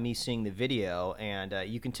first time me seeing the video, and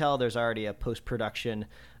you can tell there's already a post-production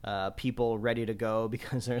people ready to go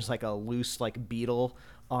because there's like a loose like beetle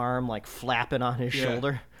arm like flapping on his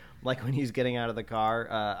shoulder, like when he's getting out of the car.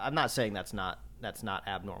 I'm not saying that's not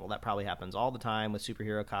abnormal. That probably happens all the time with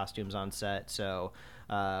superhero costumes on set. So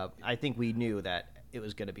I think we knew that it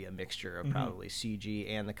was going to be a mixture of probably CG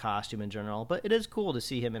and the costume in general. But it is cool to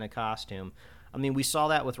see him in a costume. I mean, we saw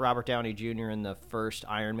that with Robert Downey Jr. in the first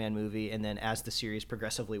Iron Man movie, and then as the series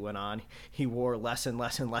progressively went on, he wore less and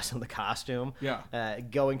less and less of the costume. Yeah.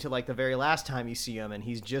 Going to like the very last time you see him, and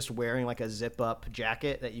he's just wearing like a zip-up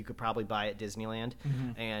jacket that you could probably buy at Disneyland,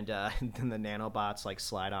 and then the nanobots like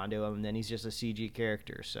slide onto him, and then he's just a CG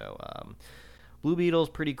character. So Blue Beetle's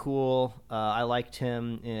pretty cool. I liked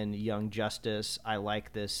him in Young Justice. I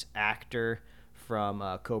like this actor from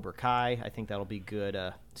Cobra Kai. I think that'll be good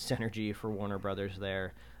synergy for Warner Brothers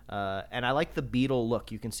there. And I like the Beetle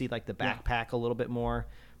look. You can see like the backpack a little bit more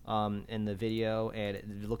in the video, and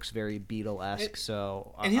it looks very Beetle-esque.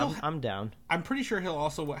 So I'm down. I'm pretty sure he'll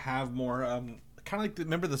also have more kind of like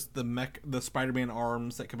remember the Spider-Man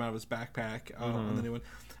arms that come out of his backpack on the new one.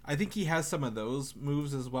 I think he has some of those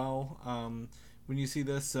moves as well when you see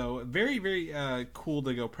this. So very, very cool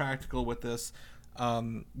to go practical with this.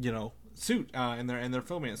 Suit and they're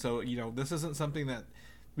filming it. So this isn't something that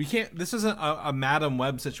we can't. This isn't a Madam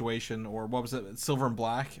Web situation, or what was it, Silver and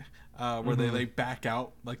Black, where they back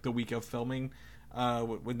out like the week of filming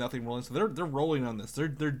with nothing rolling. So they're rolling on this. They're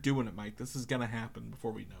doing it, Mike. This is gonna happen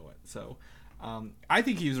before we know it. So I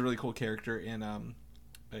think he was a really cool character in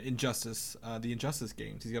Injustice, the Injustice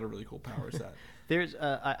games. He's got a really cool power set. There's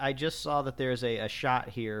I just saw that there's a shot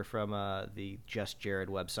here from the Just Jared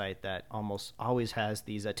website that almost always has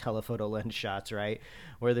these telephoto lens shots, right?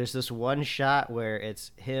 Where there's this one shot where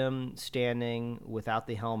it's him standing without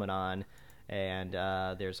the helmet on, and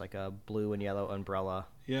there's like a blue and yellow umbrella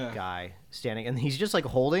guy standing, and he's just like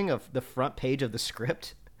holding the front page of the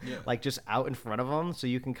script. Yeah. Like just out in front of him, so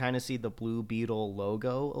you can kind of see the Blue Beetle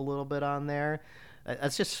logo a little bit on there.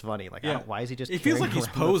 That's just funny. Like, why is he just? It feels like he's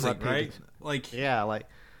posing, right? Like, like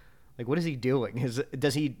what is he doing? Is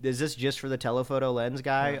this just for the telephoto lens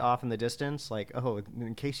guy off in the distance? Like, oh,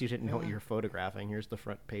 in case you didn't know what you're photographing, here's the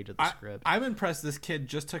front page of the script. I'm impressed. This kid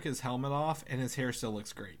just took his helmet off, and his hair still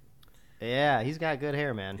looks great. Yeah, he's got good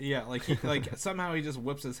hair, man. Yeah, like somehow he just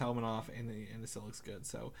whips his helmet off, and it still looks good.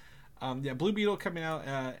 So. Blue Beetle coming out,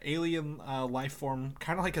 alien life form,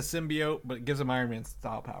 kind of like a symbiote, but it gives him Iron Man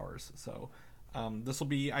style powers. So this will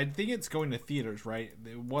be, I think it's going to theaters, right?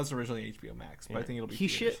 It was originally HBO Max, but I think it'll be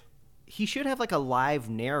theaters. He should have like a live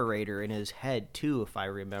narrator in his head too, if I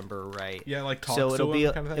remember right. Yeah, like talk so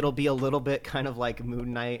it'll be a little bit kind of like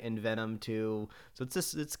Moon Knight and Venom too. So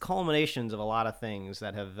it's culminations of a lot of things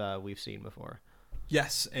that have we've seen before.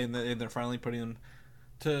 Yes, and they're finally putting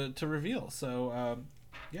them to reveal. So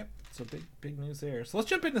yep. So big news there. So let's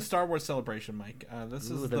jump into Star Wars Celebration, Mike. This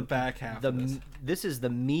is the back half of this. This is the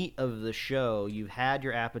meat of the show. You've had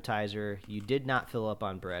your appetizer. You did not fill up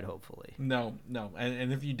on bread, hopefully. No.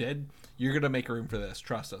 And if you did, you're going to make room for this.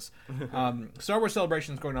 Trust us. Star Wars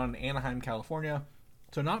Celebration is going on in Anaheim, California.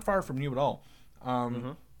 So not far from you at all.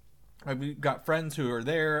 We've got friends who are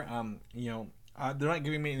there. They're not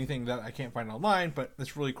giving me anything that I can't find online, but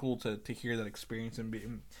it's really cool to hear that experience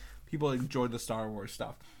and people enjoy the Star Wars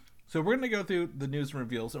stuff. So we're going to go through the news and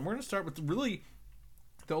reveals, and we're going to start with really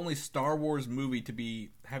the only Star Wars movie to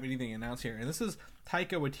have anything announced here, and this is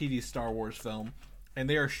Taika Waititi's Star Wars film, and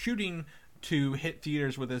they are shooting to hit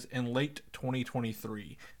theaters with this in late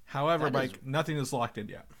 2023. However, Mike, nothing is locked in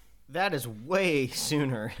yet. That is way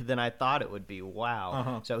sooner than I thought it would be. Wow.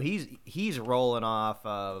 Uh-huh. So he's rolling off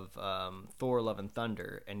of Thor: Love and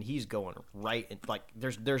Thunder, and he's going right in, like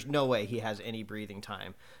there's no way he has any breathing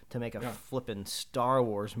time to make a flippin' Star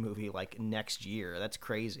Wars movie like next year. That's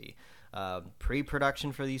crazy.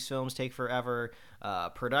 Pre-production for these films take forever.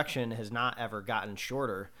 Production has not ever gotten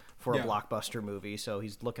shorter for a blockbuster movie, so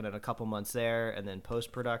he's looking at a couple months there, and then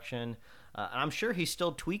post-production. And I'm sure he's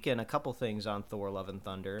still tweaking a couple things on Thor: Love and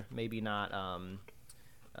Thunder. Maybe not a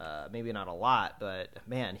lot, but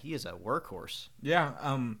man, he is a workhorse. Yeah,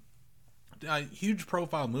 huge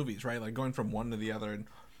profile movies, right? Like going from one to the other, and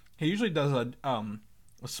he usually does a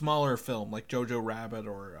smaller film like Jojo Rabbit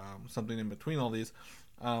or something in between all these.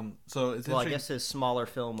 So it's I guess his smaller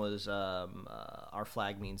film was Our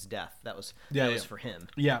Flag Means Death. That was for him.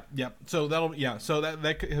 Yeah. So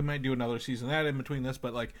that he might do another season of that in between this,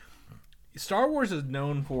 but like Star Wars is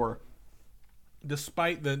known for,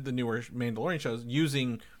 despite the newer Mandalorian shows,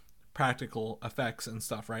 using practical effects and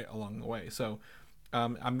stuff right along the way. So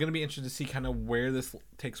I'm going to be interested to see kind of where this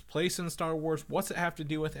takes place in Star Wars. What's it have to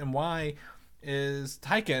do with, and why is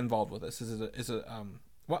Taika involved with this?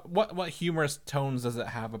 What humorous tones does it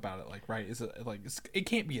have about it? Like, right? Is it like it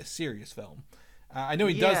can't be a serious film? I know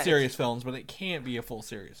he does serious films, but it can't be a full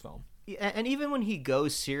serious film. And even when he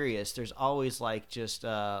goes serious, there's always like just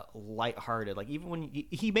lighthearted. Like even when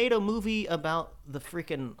he made a movie about the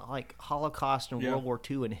freaking like Holocaust and World War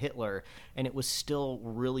II and Hitler, and it was still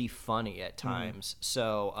really funny at times.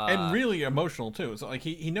 So and really emotional too. So like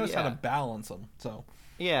he knows how to balance them. So.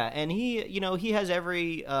 Yeah, and he has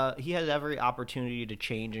every opportunity to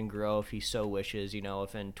change and grow if he so wishes.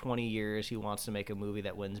 If in 20 years he wants to make a movie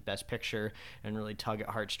that wins Best Picture and really tug at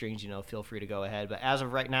heartstrings, feel free to go ahead. But as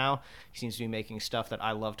of right now, he seems to be making stuff that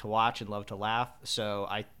I love to watch and love to laugh. So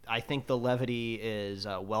I think the levity is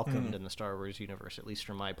welcomed in the Star Wars universe, at least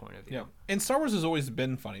from my point of view. Yeah, and Star Wars has always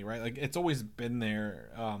been funny, right? Like it's always been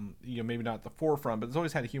there. Maybe not at the forefront, but it's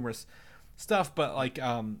always had humorous stuff. But like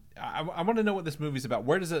I want to know what this movie's about.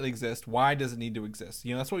 Where does it exist? Why does it need to exist?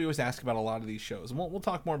 That's what we always ask about a lot of these shows, and we'll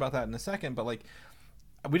talk more about that in a second. But like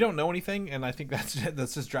we don't know anything, and I think that's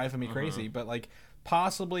just driving me crazy. But like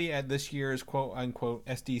possibly at this year's quote unquote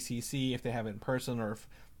SDCC, if they have it in person, or if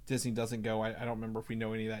Disney doesn't go, I don't remember if we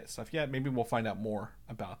know any of that stuff yet. Maybe we'll find out more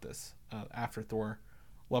about this after Thor: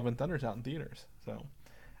 Love and Thunder's out in theaters. So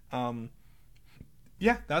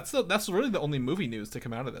that's really the only movie news to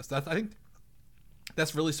come out of this. I think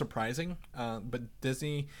that's really surprising, but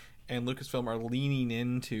Disney and Lucasfilm are leaning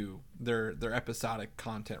into their episodic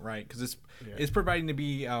content, right? Because it's proving to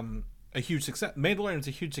be a huge success. Mandalorian is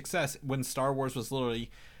a huge success when Star Wars was literally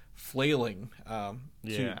flailing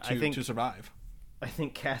to survive. I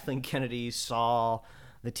think Kathleen Kennedy saw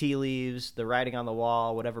the tea leaves, the writing on the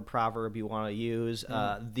wall, whatever proverb you want to use.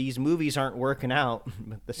 These movies aren't working out,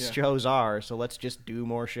 but the shows are, so let's just do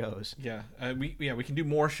more shows. We can do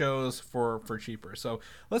more shows for cheaper. So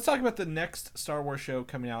let's talk about the next Star Wars show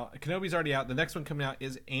coming out. Kenobi's already out. The next one coming out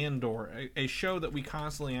is Andor, a show that we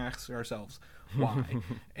constantly ask ourselves why.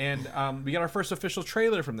 And we got our first official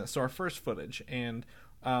trailer from this, so our first footage. And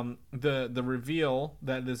the reveal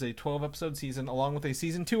that it is a 12-episode season, along with a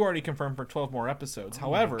season 2 already confirmed for 12 more episodes.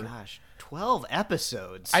 However, 12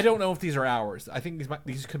 episods. I don't know if these are hours. I think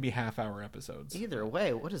these could be half-hour episodes. Either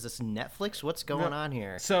way, what is this, Netflix? What's going on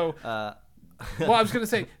here? So, well, I was going to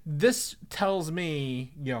say, this tells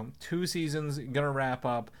me, 2 seasons gonna wrap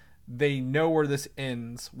up. They know where this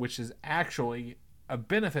ends, which is actually a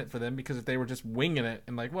benefit for them, because if they were just winging it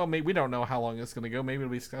and like, well, maybe we don't know how long it's going to go, maybe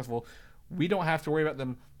it'll be successful, we don't have to worry about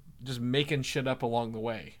them just making shit up along the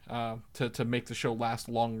way to make the show last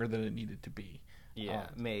longer than it needed to be. Yeah,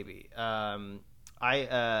 maybe.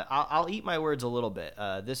 I'll eat my words a little bit.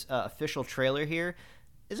 This official trailer here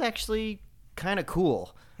is actually kind of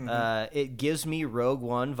cool. It gives me Rogue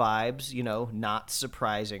One vibes, not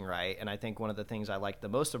surprising, right? And I think one of the things I like the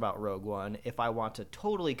most about Rogue One, if I want to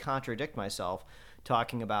totally contradict myself,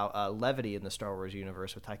 talking about levity in the Star Wars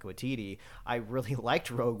universe with Taika Waititi, I really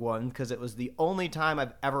liked Rogue One because it was the only time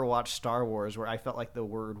I've ever watched Star Wars where I felt like the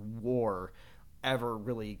word war ever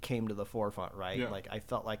really came to the forefront, right? Yeah. Like I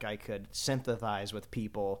felt like I could sympathize with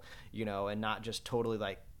people, and not just totally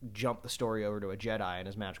like jump the story over to a Jedi and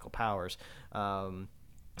his magical powers.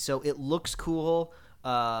 So it looks cool.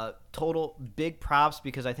 Total big props,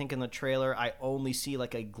 because I think in the trailer I only see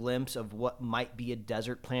like a glimpse of what might be a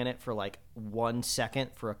desert planet for like 1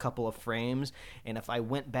 second for a couple of frames. And if I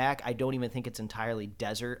went back, I don't even think it's entirely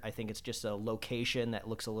desert. I think it's just a location that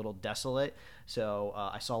looks a little desolate. So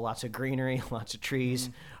I saw lots of greenery, lots of trees.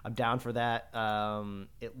 I'm down for that.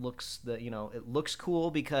 It looks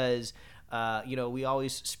cool because we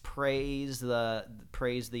always praise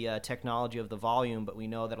the technology of the volume, but we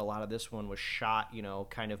know that a lot of this one was shot,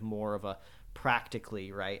 kind of more of a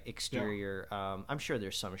practically right exterior. I'm sure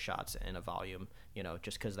there's some shots in a volume,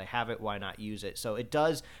 just because they have it, why not use it? So it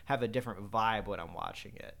does have a different vibe when I'm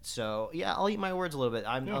watching it. So yeah, I'll eat my words a little bit.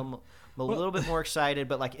 I'm a little bit more excited,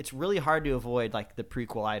 but like it's really hard to avoid like the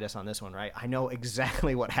prequelitis on this one, right? I know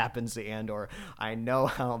exactly what happens to Andor. I know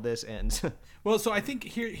how this ends. Well, so I think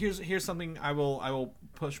here's something I will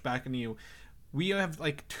push back on you. We have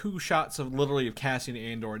like 2 shots of Cassian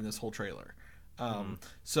Andor in this whole trailer.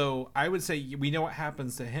 So I would say we know what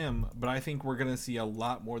happens to him, but I think we're going to see a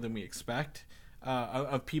lot more than we expect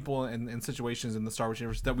of people and situations in the Star Wars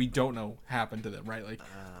universe that we don't know happen to them, right? Like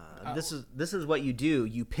this is what you do.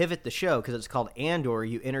 You pivot the show because it's called Andor.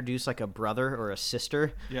 You introduce like a brother or a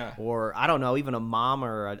sister, or I don't know, even a mom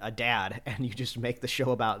or a dad, and you just make the show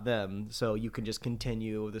about them, so you can just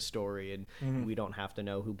continue the story, and we don't have to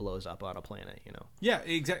know who blows up on a planet. Yeah,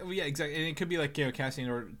 exactly. Yeah, exactly. And it could be like Cassian,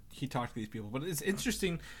 or he talked to these people, but it's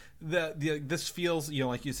interesting that this feels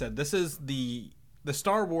like you said, this is the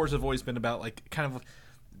Star Wars have always been about like kind of,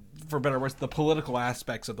 for better or worse, the political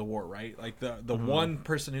aspects of the war, right? Like the one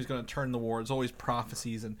person who's going to turn the war is always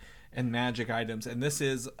prophecies and magic items, and this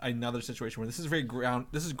is another situation where this is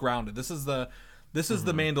grounded. This is the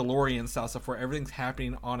Mandalorian style stuff where everything's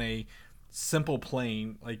happening on a simple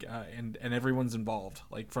plane, like and everyone's involved,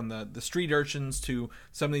 like from the street urchins to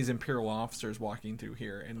some of these Imperial officers walking through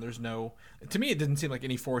here, and there's no, to me it didn't seem like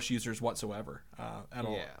any Force users whatsoever at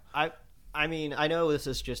all. Yeah, I mean, I know this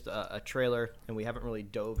is just a trailer, and we haven't really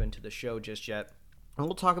dove into the show just yet. And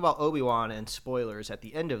we'll talk about Obi-Wan and spoilers at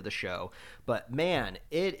the end of the show. But, man,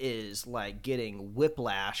 it is like getting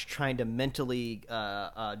whiplash trying to mentally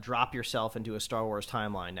drop yourself into a Star Wars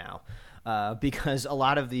timeline now. Because a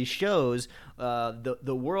lot of these shows,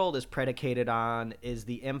 the world is predicated on, is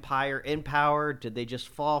the Empire in power? Did they just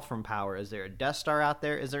fall from power? Is there a Death Star out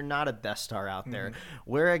there? Is there not a Death Star out there?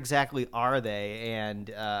 Where exactly are they? And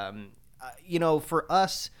for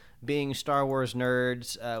us being Star Wars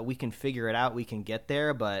nerds, we can figure it out. We can get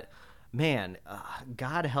there. But, man,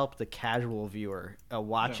 God help the casual viewer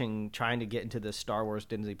trying to get into the Star Wars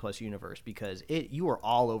Disney Plus universe, because you are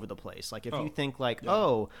all over the place. Like, if you think like,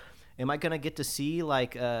 am I going to get to see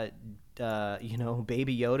like, Baby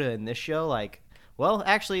Yoda in this show? Like, well,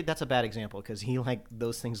 actually, that's a bad example because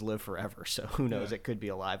those things live forever. So who knows? It could be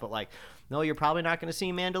alive. But like, no, you're probably not going to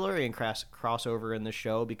see Mandalorian crossover in the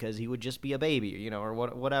show because he would just be a baby, or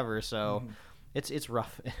whatever. So it's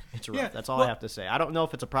rough. It's rough. Yeah, that's all I have to say. I don't know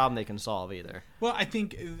if it's a problem they can solve either. Well, I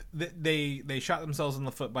think they shot themselves in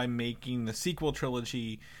the foot by making the sequel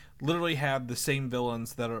trilogy literally have the same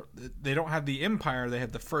villains they don't have the Empire, they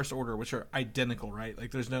have the First Order, which are identical, right?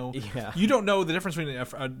 Like there's no, you don't know the difference between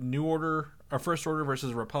a New Order, a First Order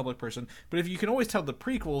versus a Republic person. But if you can always tell the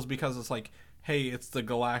prequels, because it's like, hey, it's the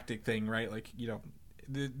galactic thing, right? Like,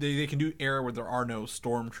 they can do era where there are no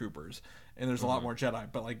stormtroopers and there's a lot more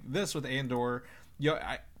Jedi. But like this with Andor,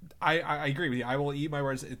 I agree with you. I will eat my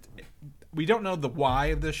words. We don't know the why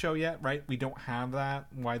of this show yet, right? We don't have that,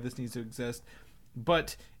 why this needs to exist.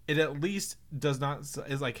 But it at least is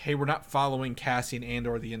like, hey, we're not following Cassian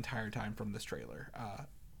Andor the entire time from this trailer.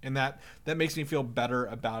 And that makes me feel better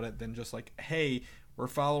about it than just like, hey, we're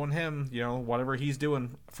following him, whatever he's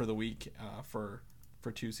doing for the week for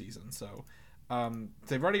 2 seasons. So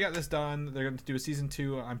they've already got this done. They're going to do a season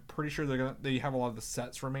 2. I'm pretty sure they have a lot of the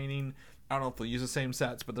sets remaining. I don't know if they'll use the same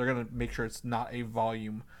sets, but they're going to make sure it's not a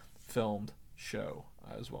volume filmed show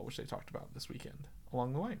as well, which they talked about this weekend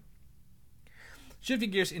along the way.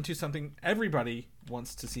 Shifting gears into something everybody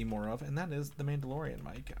wants to see more of, and that is The Mandalorian,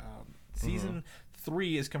 Mike. Season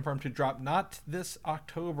 3 is confirmed to drop not this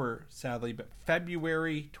October, sadly, but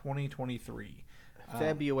February 2023.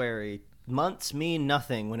 February. Months mean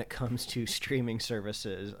nothing when it comes to streaming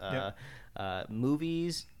services.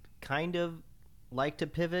 Movies kind of like to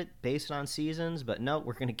pivot based on seasons, but no,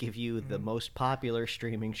 we're going to give you the most popular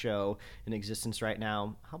streaming show in existence right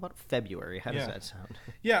now. How about February? How does that sound?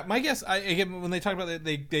 Yeah, my guess, again, when they talk about it,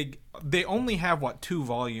 they only have 2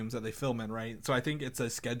 volumes that they film in, right? So I think it's a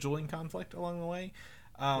scheduling conflict along the way.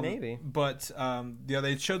 Maybe. But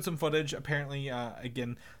they showed some footage. Apparently,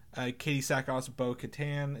 again, Katie Sackhoff's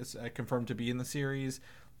Bo-Katan is confirmed to be in the series.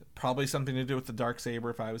 probably something to do with the Darksaber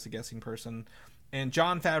if I was a guessing person. And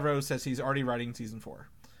Jon Favreau says he's already writing season 4.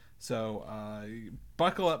 So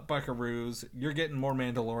buckle up, buckaroos. You're getting more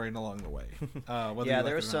Mandalorian along the way. Yeah,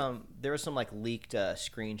 there was some like leaked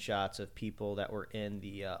screenshots of people that were in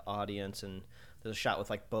the audience, and there's a shot with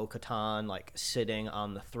like Bo-Katan like sitting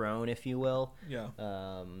on the throne, if you will. Yeah.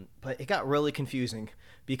 But it got really confusing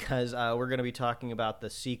because we're going to be talking about the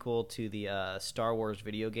sequel to the Star Wars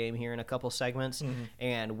video game here in a couple segments. Mm-hmm.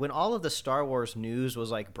 And when all of the Star Wars news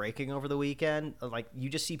was like breaking over the weekend, like you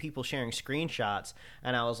just see people sharing screenshots,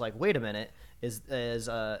 and I was like, wait a minute. Is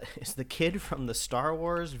the kid from the Star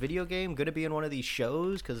Wars video game going to be in one of these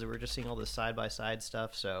shows? Because we're just seeing all this side-by-side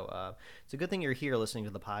stuff. So it's a good thing you're here listening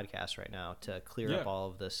to the podcast right now to clear up all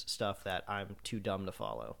of this stuff that I'm too dumb to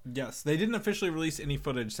follow. Yes, they didn't officially release any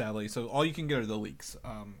footage, sadly, so all you can get are the leaks.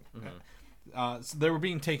 So they were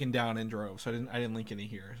being taken down in droves, so I didn't link any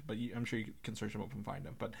here, but I'm sure you can search them up and find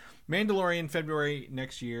them. But Mandalorian, February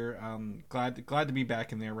next year. Glad to be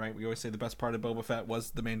back in there, right? We always say the best part of Boba Fett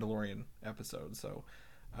was the Mandalorian episode, so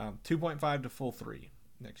 2.5 to full 3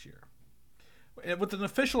 next year. With an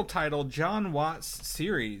official title, Jon Watts'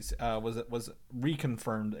 series was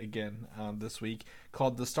reconfirmed again this week,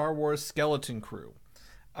 called the Star Wars Skeleton Crew.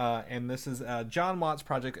 And this is Jon Watts'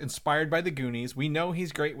 project inspired by the Goonies. We know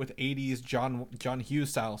he's great with 80s John Hughes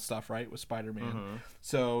style stuff, right, with Spider-Man. Mm-hmm.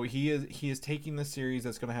 So he is taking this series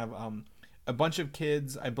that's going to have a bunch of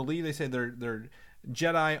kids. I believe they say they're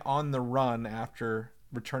Jedi on the run after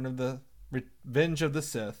Revenge of the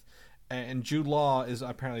Sith. And Jude Law is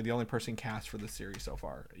apparently the only person cast for this series so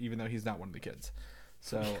far, even though he's not one of the kids.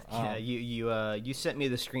 So yeah, you sent me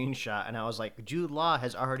the screenshot, and I was like, Jude Law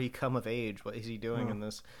has already come of age. What is he doing in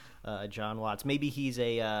this? Jon Watts. Maybe he's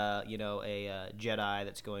a Jedi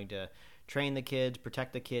that's going to train the kids,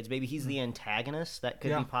 protect the kids. Maybe he's the antagonist. That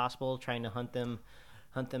could be possible, trying to hunt them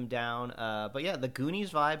down. But yeah, the Goonies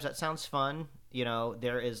vibes. That sounds fun. You know,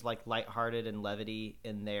 there is like lighthearted and levity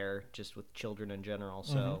in there, just with children in general.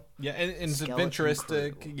 So yeah, and it's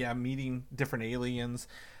adventuristic. Crew. Yeah, meeting different aliens.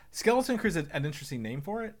 Skeleton Crew is an interesting name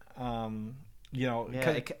for it.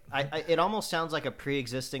 It almost sounds like a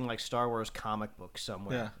pre-existing like Star Wars comic book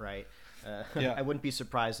somewhere, right? I wouldn't be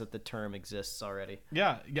surprised that the term exists already.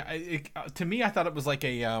 Yeah. To me, I thought it was like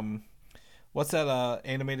a what's that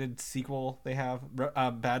animated sequel they have?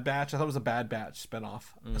 Bad Batch. I thought it was a Bad Batch spinoff,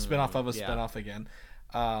 a spinoff of a spinoff again.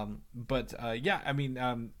 I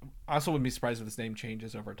also wouldn't be surprised if this name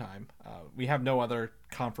changes over time. We have no other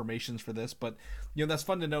confirmations for this, but that's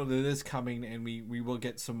fun to know that it is coming, and we will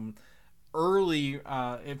get some early.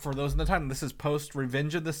 For those in the time, this is post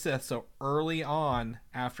Revenge of the Sith, so early on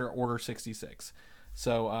after Order 66.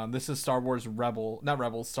 So this is Star Wars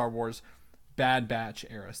Star Wars Bad Batch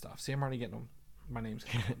era stuff. See, I'm already getting them. My name's.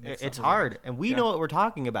 It's hard, and we know what we're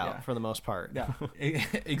talking about for the most part. Yeah,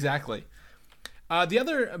 exactly. The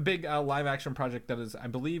other big live action project that is, I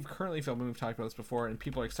believe, currently filming, we've talked about this before, and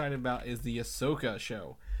people are excited about, is the Ahsoka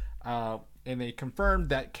show. And they confirmed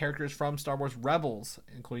that characters from Star Wars Rebels,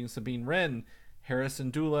 including Sabine Wren, Harrison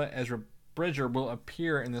Dula, Ezra Bridger, will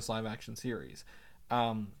appear in this live action series.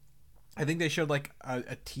 I think they showed like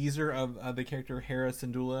a teaser of the character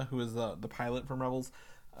Harrison Dula, who is the pilot from Rebels,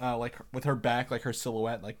 like with her back, like her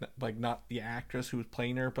silhouette, like not the actress who was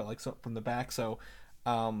playing her, but like from the back. So.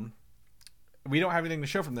 We don't have anything to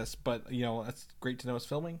show from this, but that's great to know it's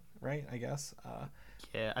filming, right? I guess.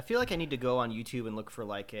 Yeah, I feel like I need to go on YouTube and look for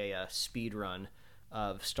like a speed run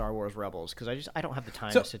of Star Wars Rebels, because I don't have the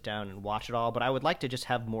time to sit down and watch it all, but I would like to just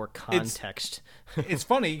have more context. It's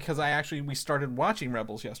funny because we started watching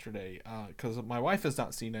Rebels yesterday because my wife has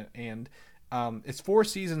not seen it, and it's 4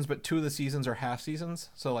 seasons, but 2 of the seasons are half seasons,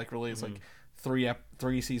 so like really it's like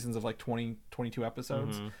 3 seasons of like 22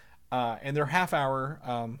 episodes, and they're half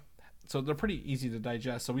hour. So they're pretty easy to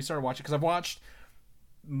digest. So we started watching, because I've watched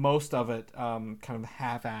most of it kind of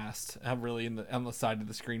half-assed, really on the side of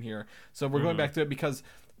the screen here. So we're going back to it because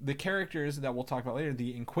the characters that we'll talk about later,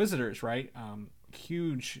 the Inquisitors, right?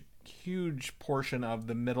 Huge portion of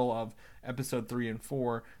the middle of episode 3 and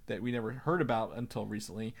 4 that we never heard about until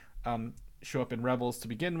recently show up in Rebels to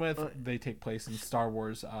begin with. They take place in Star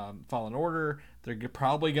Wars Fallen Order. They're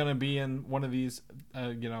probably going to be in one of these,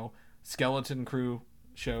 Skeleton Crew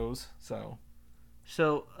shows. So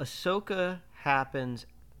Ahsoka happens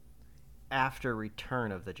after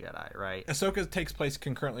Return of the Jedi, right? Ahsoka takes place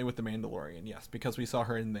concurrently with the Mandalorian, yes, because we saw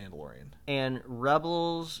her in Mandalorian. And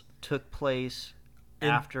Rebels took place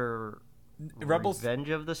after Revenge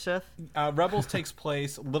of the Sith? Rebels takes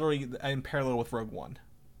place literally in parallel with Rogue One.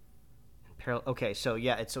 Okay, so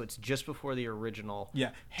it's just before the original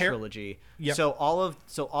trilogy. Yep. So all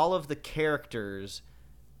of the characters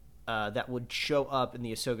that would show up in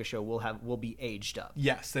the Ahsoka show will be aged up.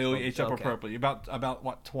 Yes, they will age up okay. appropriately. About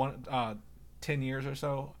what 10 years or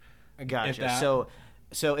so. Gotcha.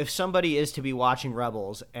 So if somebody is to be watching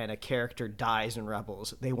Rebels and a character dies in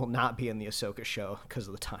Rebels, they will not be in the Ahsoka show because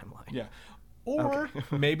of the timeline. Yeah, or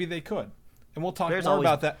maybe they could, and we'll talk There's more always-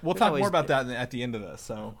 about that. We'll there's talk always- more about that at the end of this.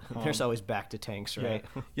 So There's always back to tanks, right?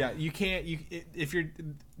 yeah, you can't. If you're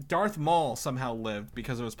Darth Maul somehow lived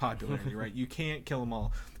because of his popularity, right? You can't kill them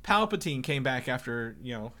all. Palpatine came back after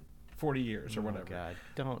 40 years or whatever.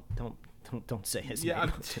 Oh, God, don't say his Yeah,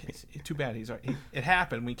 name to me. too bad. It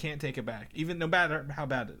happened. We can't take it back, even no matter how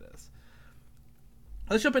bad it is.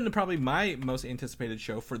 Let's jump into probably my most anticipated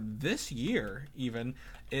show for this year. Even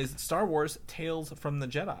is Star Wars: Tales from the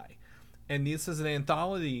Jedi, and this is an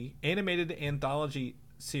animated anthology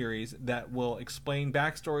series that will explain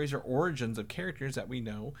backstories or origins of characters that we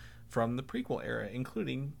know from the prequel era,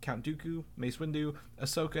 including Count Dooku, Mace Windu,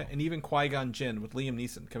 Ahsoka, and even Qui-Gon Jinn, with Liam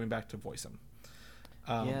Neeson coming back to voice him.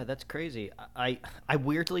 Yeah, that's crazy. I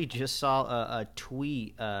weirdly just saw a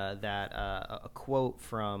tweet that a quote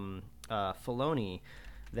from Filoni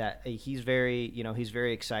that he's very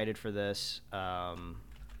excited for this.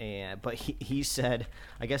 But he said,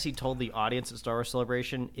 I guess he told the audience at Star Wars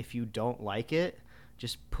Celebration, if you don't like it,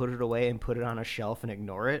 just put it away and put it on a shelf and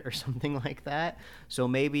ignore it or something like that. So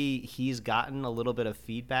maybe he's gotten a little bit of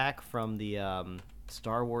feedback from the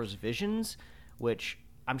Star Wars Visions, which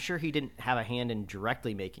I'm sure he didn't have a hand in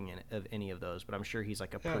directly making of any of those, but I'm sure he's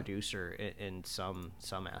like a producer in some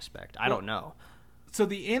aspect. I don't know. So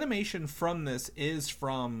the animation from this is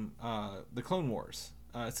from the Clone Wars.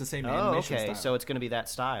 It's the same animation style. So it's going to be that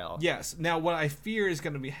style. Yes. Now, what I fear is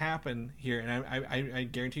going to happen here, and I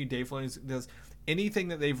guarantee you Dave Filoni does, anything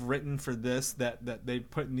that they've written for this that they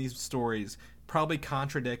put in these stories probably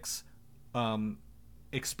contradicts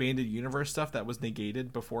expanded universe stuff that was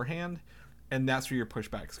negated beforehand. And that's where your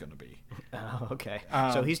pushback is going to be. Oh, okay.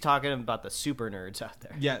 So he's talking about the super nerds out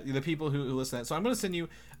there. Yeah, the people who listen to that. So I'm going to send you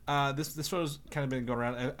this photo's kind of been going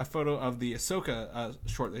around, a photo of the Ahsoka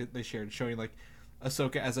short they shared, showing like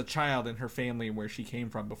Ahsoka as a child and her family and where she came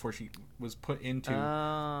from before she was put into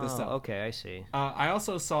this stuff. Okay, I see. I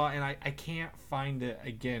also saw, and I can't find it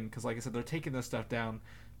again because, like I said, they're taking this stuff down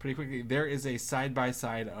pretty quickly. There is a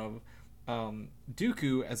side-by-side of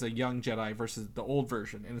Dooku as a young Jedi versus the old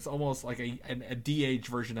version, and it's almost like a de-aged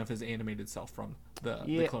version of his animated self from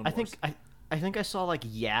the Clone Wars. I think I saw like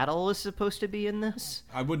Yaddle is supposed to be in this.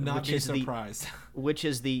 I would not be surprised. Which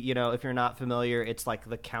is the if you're not familiar, it's like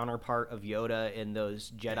the counterpart of Yoda in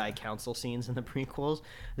those Jedi Council scenes in the prequels.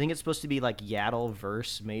 I think it's supposed to be like Yaddle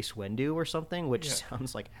versus Mace Windu or something, which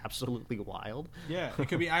sounds like absolutely wild. Yeah, it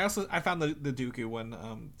could be. I found the Dooku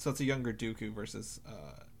one, so it's a younger Dooku versus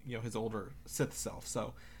his older Sith self.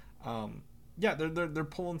 So they're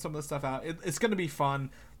pulling some of the stuff out. It's going to be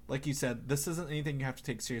fun. Like you said, this isn't anything you have to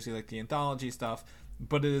take seriously, like the anthology stuff,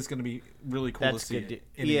 but it is going to be really cool to see.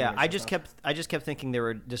 I just kept thinking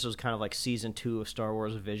this was kind of like season 2 of Star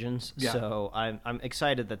Wars Visions. Yeah. So I'm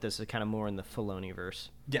excited that this is kind of more in the Filoniverse.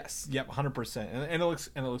 Yes, yep, 100%, and it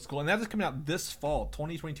looks cool. And that is coming out this fall,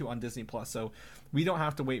 2022 on Disney Plus. So we don't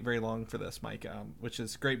have to wait very long for this, Mike, which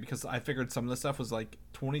is great because I figured some of the stuff was like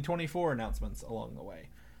 2024 announcements along the way.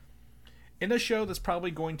 In a show that's probably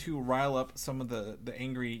going to rile up some of the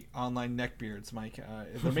angry online neckbeards, Mike,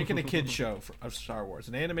 they're making a kid show of Star Wars,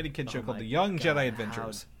 an animated kid show called The Young Jedi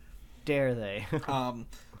Adventures. How dare they?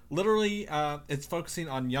 Literally, it's focusing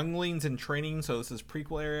on younglings in training, so this is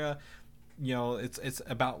prequel area. It's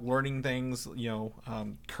about learning things,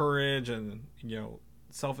 courage and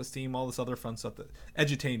self-esteem, all this other fun stuff,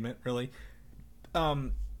 edutainment, really.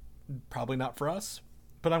 Probably not for us,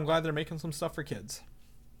 but I'm glad they're making some stuff for kids.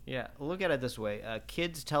 Yeah, look at it this way: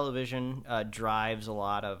 kids' television drives a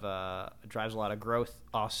lot of growth.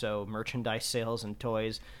 Also, merchandise sales and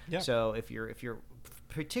toys. Yeah. So if you're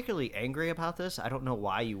particularly angry about this, I don't know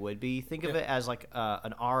why you would be. Think of it as like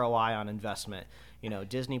an ROI on investment.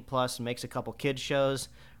 Disney Plus makes a couple kids shows,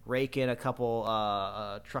 rake in a couple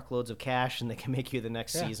truckloads of cash, and they can make you the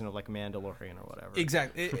next season of like Mandalorian or whatever.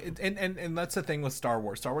 Exactly. And that's the thing with Star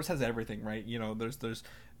Wars. Star Wars has everything, right? There's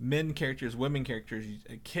men characters, women characters,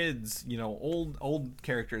 kids, old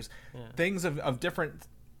characters, things of different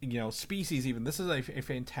species. Even this is a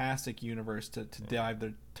fantastic universe to dive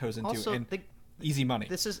their toes into, also, and easy money.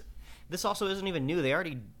 This also isn't even new. They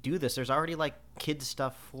already do this. There's already like kids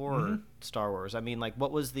stuff for Star Wars. I mean, like,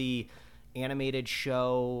 what was the animated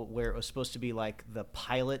show where it was supposed to be like the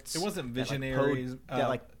pilots? It wasn't Visionaries.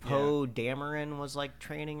 Poe Dameron was like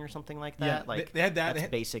training or something like that. Yeah, they had that. That's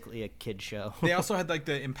basically a kid show. They also had like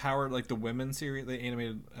the Empowered, like the women series, the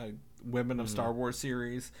animated Women of Star Wars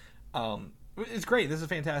series. It's great. This is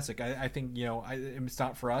fantastic. I think, it's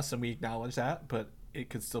not for us, and we acknowledge that, but it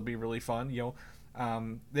could still be really fun.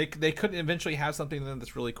 They could eventually have something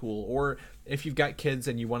that's really cool. Or if you've got kids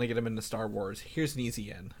and you want to get them into Star Wars, here's an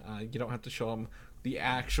easy in. You don't have to show them the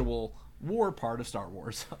actual war part of Star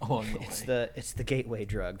Wars along the way. It's the gateway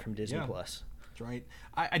drug from Disney Plus. That's right.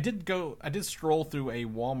 I did stroll through a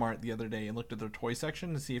Walmart the other day and looked at their toy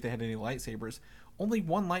section to see if they had any lightsabers. Only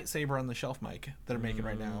one lightsaber on the shelf, Mike, that are making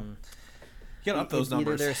right now. You gotta up those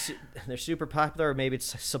numbers. Either they're super popular, or maybe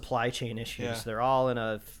it's supply chain issues. Yeah. They're all in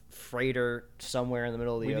a freighter somewhere in the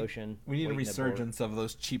middle of the ocean. We need a resurgence of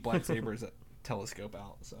those cheap lightsabers that telescope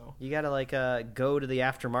out. So you gotta go to the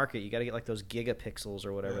aftermarket. You gotta get like those gigapixels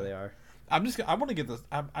or whatever they are. I want to get this.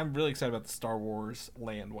 I'm really excited about the Star Wars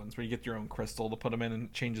Land ones where you get your own crystal to put them in and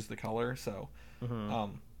it changes the color. So,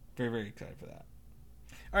 very, very excited for that.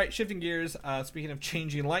 All right, shifting gears. Speaking of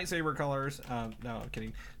changing lightsaber colors, no, I'm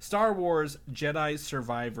kidding. Star Wars Jedi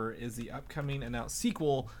Survivor is the upcoming announced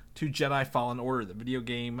sequel to Jedi Fallen Order, the video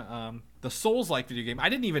game, the Souls-like video game. I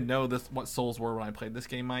didn't even know what Souls were when I played this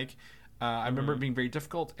game, Mike. I remember it being very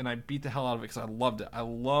difficult, and I beat the hell out of it because I loved it. I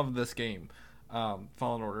love this game,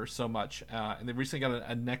 Fallen Order, so much. And they recently got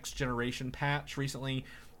a next generation patch recently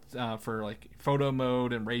for like photo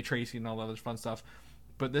mode and ray tracing and all that other fun stuff.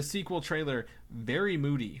 But this sequel trailer, very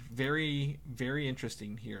moody, very, very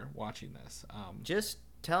interesting here watching this. Just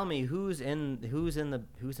tell me who's in the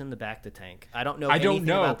Bacta tank. I don't know anything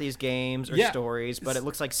about these games or stories, but it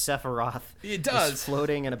looks like Sephiroth. It does is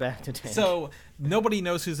floating in a Bacta tank. So nobody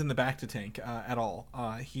knows who's in the Bacta tank at all.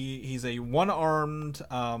 He's a one-armed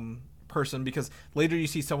person, because later you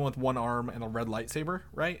see someone with one arm and a red lightsaber,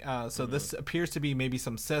 right? So this appears to be maybe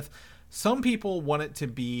some Sith. Some people want it to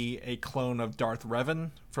be a clone of Darth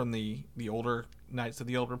Revan from the older Knights of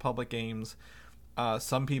the Old Republic games.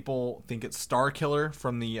 Some people think it's Starkiller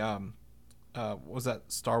from the what was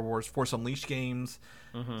that, Star Wars Force Unleashed games.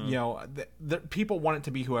 The people want it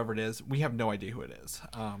to be whoever it is. We have no idea who it is.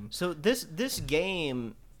 So this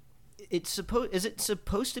game, is it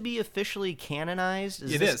supposed to be officially canonized?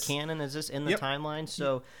 Is this canon? Is this in the timeline?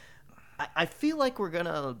 So I feel like we're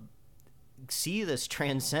gonna see this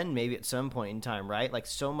transcend maybe at some point in time, right? Like,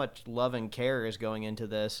 so much love and care is going into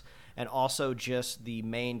this, and also just the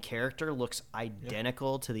main character looks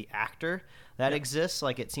identical to the actor that exists.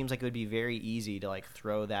 Like, it seems like it would be very easy to like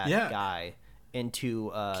throw that guy into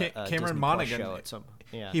a Cameron Disney Monaghan show at some.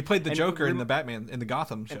 He played the Joker in the Batman in the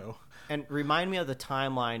Gotham show. And remind me of the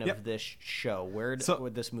timeline of this show.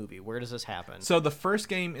 With this movie, where does this happen? So the first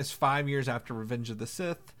game is 5 years after Revenge of the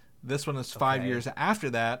Sith. This one is 5 years after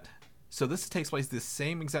that. So this takes place the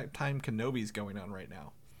same exact time Kenobi's going on right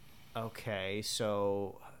now. Okay,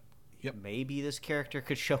 so maybe this character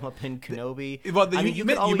could show up in Kenobi.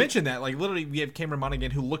 You mentioned that. Like, literally, we have Cameron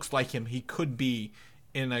Monaghan who looks like him. He could be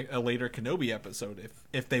in a later Kenobi episode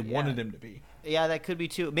if they wanted him to be. Yeah, that could be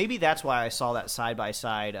too. Maybe that's why I saw that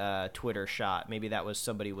side-by-side Twitter shot. Maybe that was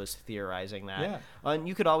somebody was theorizing that. Yeah. And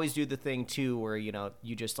you could always do the thing, too, where,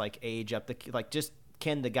 you just, like, age up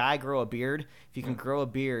can the guy grow a beard? If you can grow a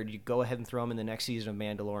beard, you go ahead and throw him in the next season of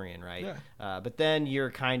Mandalorian, right? Yeah. But then you're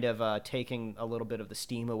kind of taking a little bit of the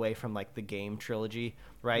steam away from like the game trilogy,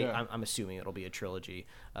 right? Yeah. I'm assuming it'll be a trilogy,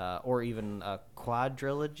 or even a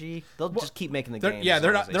quadrilogy. They'll just keep making the games. Yeah,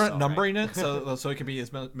 they're not numbering it, so it can be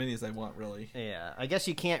as many as they want, really. Yeah, I guess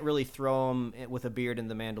you can't really throw him with a beard in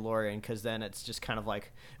the Mandalorian, because then it's just kind of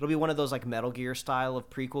like it'll be one of those like Metal Gear style of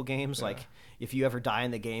prequel games. Yeah. Like, if you ever die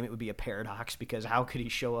in the game, it would be a paradox, because how could he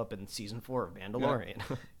show up in season 4 of Mandalorian?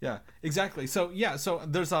 Yeah, exactly. So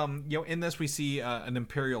there's in this we see an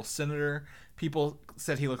Imperial senator. People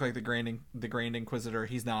said he looked like the Grand Inquisitor.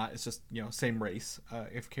 He's not. It's just same race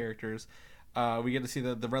if characters. We get to see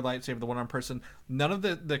the red lightsaber, the one-armed person. None of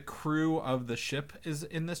the crew of the ship is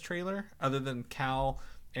in this trailer, other than Cal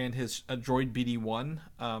and his droid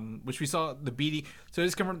BD-1, which we saw the BD. So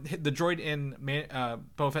it's come from the droid in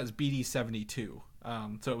Boba Fett's BD-72.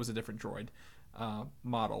 So it was a different droid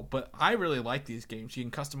model. But I really like these games. You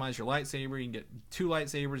can customize your lightsaber. You can get 2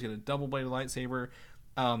 lightsabers. You get a double-bladed lightsaber.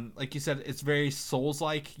 Like you said, it's very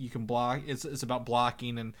Souls-like. You can block. It's about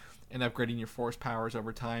blocking and upgrading your force powers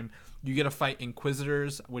over time. You get to fight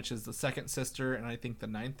Inquisitors, which is the second sister and I think the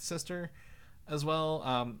 9th sister as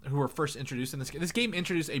well, who were first introduced in this game. This game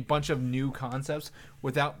introduced a bunch of new concepts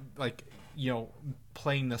without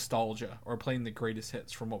playing nostalgia or playing the greatest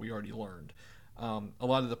hits from what we already learned. A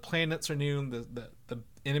lot of the planets are new. The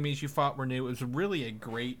enemies you fought were new. It was really a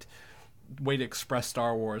great way to express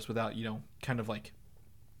Star Wars without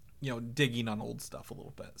digging on old stuff a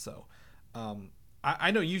little bit. So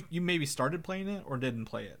I know you maybe started playing it or didn't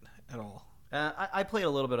play it at all. I played a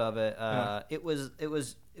little bit of it. It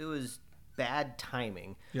was bad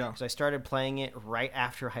timing. Yeah. Because I started playing it right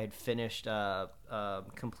after I had finished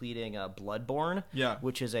completing Bloodborne. Yeah.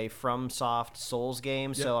 Which is a FromSoft Souls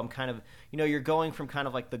game. Yep. So I'm kind of, you're going from kind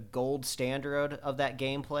of like the gold standard of that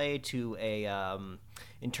gameplay to a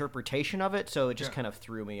interpretation of it. So it just kind of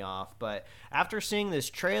threw me off. But after seeing this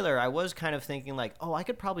trailer, I was kind of thinking like, oh, I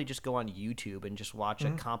could probably just go on YouTube and just watch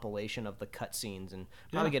a compilation of the cutscenes and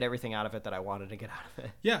probably get everything out of it that I wanted to get out of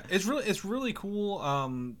it. Yeah, it's really cool.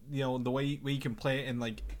 The way you can play it, and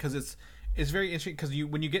like, because it's very interesting because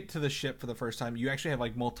when you get to the ship for the first time, you actually have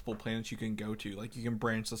like multiple planets you can go to. Like you can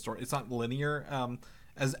branch the story. It's not linear,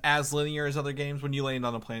 as linear as other games. When you land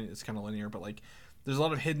on a planet, it's kind of linear, but like there's a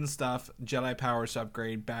lot of hidden stuff, Jedi powers to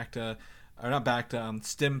upgrade,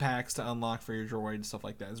 stim packs to unlock for your droid and stuff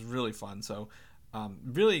like that. It's really fun. So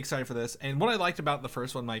really excited for this. And what I liked about the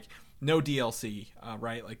first one, like no DLC,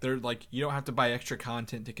 right? Like they're like, you don't have to buy extra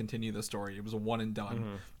content to continue the story. It was a one and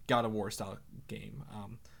done God of War style game.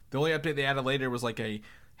 The only update they added later was like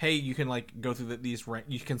hey, you can like go through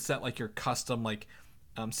you can set like your custom like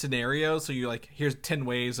scenarios. So you like, here's 10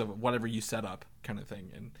 ways of whatever you set up kind of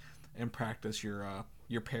thing, and practice your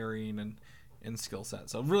parrying and skill set.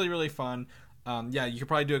 So really, really fun. You could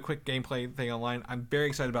probably do a quick gameplay thing online. I'm very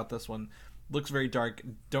excited about this one. Looks very dark.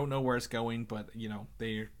 Don't know where it's going, but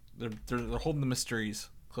they're holding the mysteries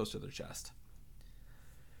close to their chest.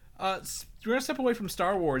 We're gonna step away from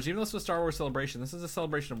Star Wars. Even though it's a Star Wars celebration, this is a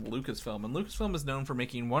celebration of Lucasfilm, and Lucasfilm is known for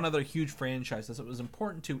making one other huge franchise that was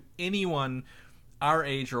important to anyone our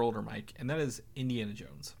age or older, Mike, and that is Indiana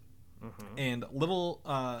Jones. And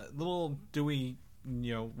little do we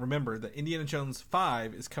remember that Indiana Jones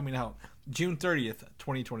 5 is coming out June 30th,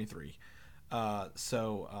 2023. I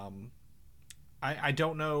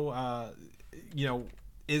don't know,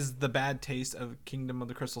 is the bad taste of Kingdom of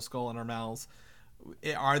the Crystal Skull in our mouths?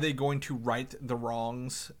 Are they going to right the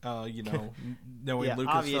wrongs? Knowing Lucasfilm,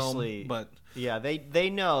 obviously, but they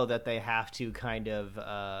know that they have to kind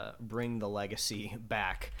of bring the legacy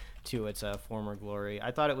back to its former glory.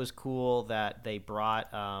 I thought it was cool that they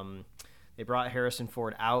brought Harrison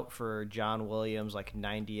Ford out for John Williams' like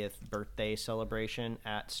 90th birthday celebration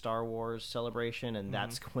at Star Wars Celebration, and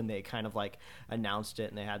that's when they kind of like announced it,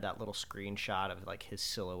 and they had that little screenshot of like his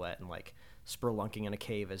silhouette and like spelunking in a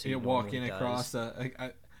cave as he walking across a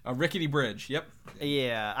rickety bridge. Yep.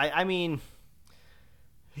 Yeah, I mean,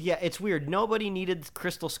 yeah, it's weird. Nobody needed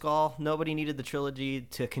Crystal Skull. Nobody needed the trilogy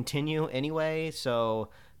to continue anyway. So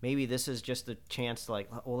maybe this is just a chance to like,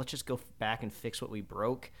 well, let's just go back and fix what we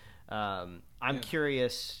broke. I'm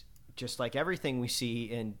curious, just like everything we see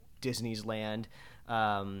in Disney's land,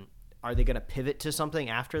 are they going to pivot to something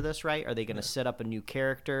after this, right? Are they going to set up a new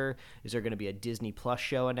character? Is there going to be a Disney Plus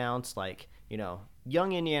show announced? Like,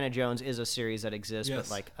 Young Indiana Jones is a series that exists, but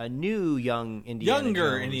like a new Young Indiana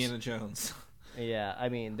Jones. Indiana Jones. Yeah, I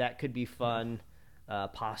mean, that could be fun,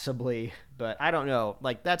 possibly, but I don't know.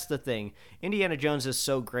 Like, that's the thing. Indiana Jones is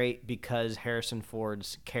so great because Harrison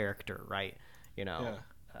Ford's character, right?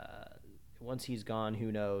 Once he's gone,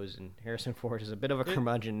 who knows? And Harrison Ford is a bit of a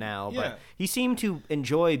curmudgeon now, but he seemed to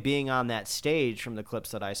enjoy being on that stage from the clips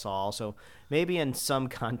that I saw. So maybe in some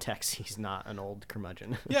context, he's not an old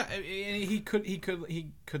curmudgeon. Yeah, and he could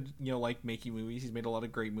like making movies. He's made a lot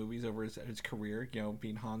of great movies over his career.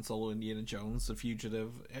 Being Han Solo, Indiana Jones, The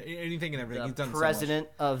Fugitive, anything and everything. He's done President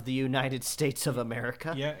of the United States of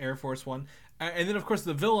America. Yeah, Air Force One. And then, of course,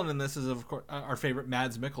 the villain in this is, of course, our favorite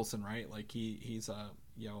Mads Mikkelsen, right? Like he's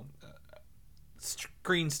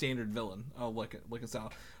screen standard villain. Look at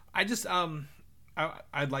style. I just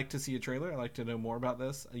I'd like to see a trailer. I'd like to know more about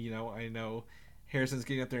this. I know Harrison's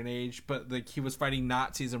getting up there in age, but like he was fighting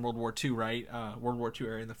Nazis in World War II, right? World War II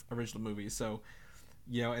era in the original movie. So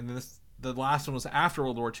and then the last one was after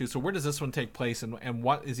World War II. So where does this one take place, and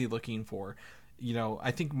what is he looking for? I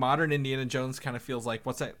think modern Indiana Jones kind of feels like,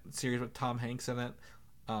 what's that series with Tom Hanks in it?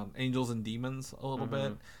 Angels and Demons a little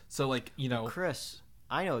bit. So like, Chris,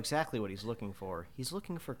 I know exactly what he's looking for. He's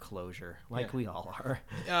looking for closure, like we all are.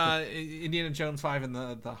 Indiana Jones 5 and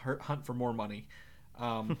the hunt for more money.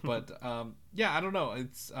 I don't know.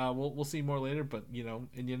 It's we'll see more later, but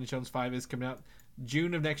Indiana Jones 5 is coming out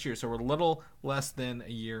June of next year, so we're a little less than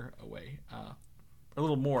a year away. A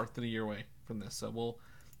little more than a year away from this. So we'll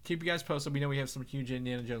keep you guys posted. We know we have some huge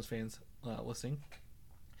Indiana Jones fans listening.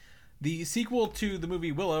 The sequel to the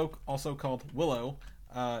movie Willow, also called Willow,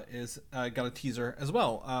 is got a teaser as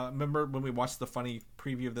well. Remember when we watched the funny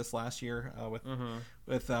preview of this last year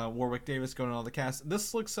with Warwick Davis going on all the cast?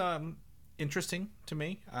 This looks interesting to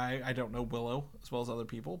me. I don't know Willow as well as other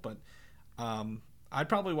people, but I'd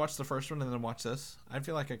probably watch the first one and then watch this. I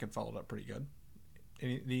feel like I could follow it up pretty good.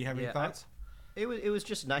 Do you have any thoughts? It was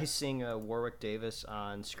just nice seeing Warwick Davis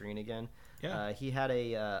on screen again. Yeah. He had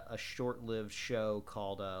a short-lived show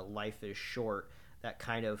called Life is Short that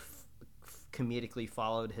kind of comedically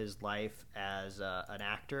followed his life as an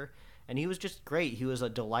actor. And he was just great. He was a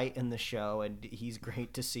delight in the show, and he's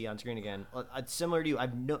great to see on screen again. Similar to you, I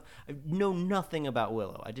know nothing about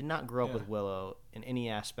Willow. I did not grow up with Willow in any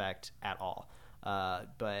aspect at all.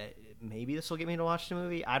 But maybe this will get me to watch the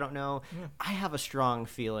movie. I don't know. Yeah. I have a strong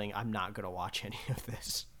feeling I'm not going to watch any of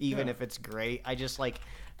this, even if it's great. I just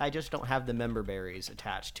don't have the member berries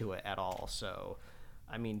attached to it at all. So,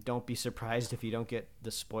 I mean, don't be surprised if you don't get the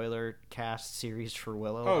spoiler cast series for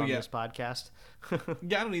Willow on this podcast.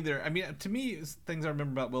 Yeah, I don't either. I mean, to me, things I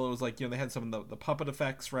remember about Willow was like, they had some of the puppet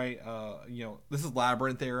effects, right? This is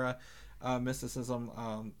Labyrinth era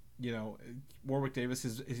mysticism. Warwick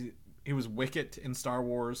Davis he was Wicket in Star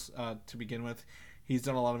Wars to begin with. He's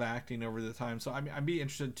done a lot of acting over the time, so I'd be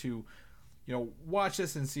interested to, watch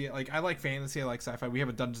this and see it. Like, I like fantasy, I like sci-fi. We have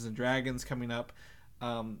a Dungeons and Dragons coming up,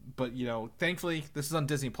 but thankfully this is on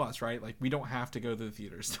Disney Plus, right? Like, we don't have to go to the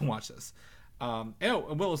theaters to watch this. And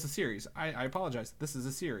Willow's a series. I apologize. This is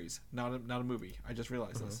a series, not a movie. I just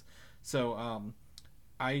realized this. So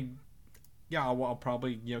I'll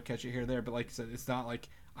probably catch it here or there. But like I said, it's not like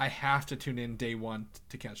I have to tune in day one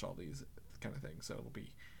to catch all these kind of things. So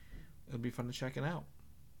it'll be fun to check it out.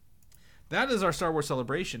 That is our Star Wars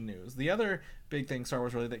Celebration news. The other big thing Star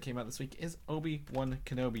Wars related that came out this week is Obi-Wan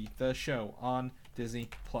Kenobi, the show on Disney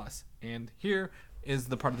Plus. And here is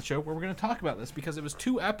the part of the show where we're going to talk about this, because it was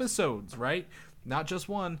 2 episodes, right? Not just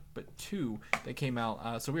 1, but 2 that came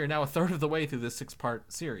out. So we are now a third of the way through this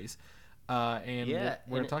 6-part series. And we're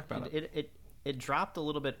going to talk about it. It dropped a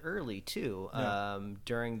little bit early, too,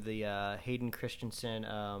 during the Hayden Christensen,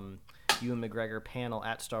 Ewan McGregor panel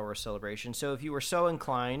at Star Wars Celebration. So if you were so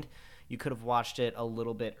inclined, you could have watched it a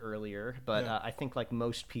little bit earlier. But I think, like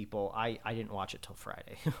most people, I didn't watch it till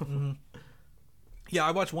Friday. Mm-hmm. Yeah,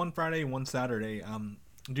 I watched one Friday and one Saturday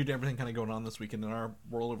due to everything kind of going on this weekend in our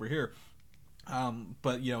world over here.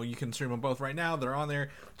 But you can stream them both right now. They're on there.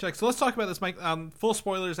 Check. So let's talk about this, Mike. Full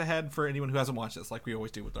spoilers ahead for anyone who hasn't watched this, like we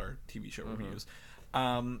always do with our TV show reviews.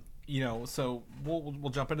 So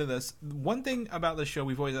we'll jump into this. One thing about this show,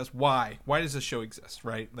 we've always asked why does this show exist,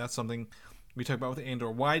 right? That's something we talk about with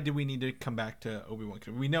Andor. Why do we need to come back to Obi-Wan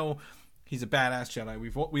Kenobi? We know he's a badass Jedi.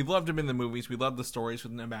 We've loved him in the movies. We love the stories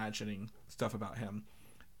with imagining stuff about him.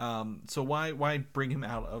 So why bring him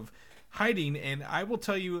out of hiding? And I will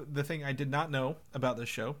tell you, the thing I did not know about this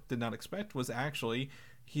show, did not expect, was actually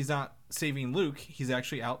he's not saving Luke. He's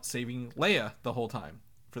actually out saving Leia the whole time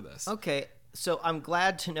for this. Okay, so I'm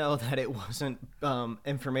glad to know that it wasn't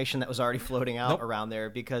information that was already floating out around there,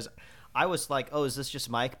 because I was like, oh, is this just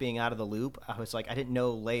Mike being out of the loop? I was like, I didn't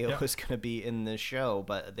know Leia was going to be in this show,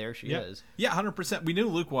 but there she is. Yeah, 100%. We knew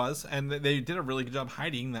Luke was, and they did a really good job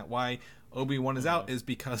hiding that. Why Obi-Wan is out is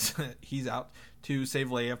because he's out to save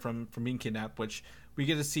Leia from being kidnapped, which we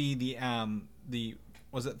get to see the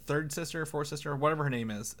was it third sister, fourth sister, whatever her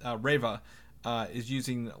name is, Reva, is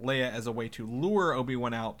using Leia as a way to lure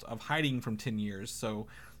Obi-Wan out of hiding from 10 years so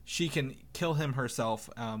she can kill him herself,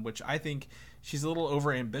 which I think she's a little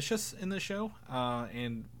over-ambitious in this show,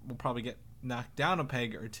 and will probably get knocked down a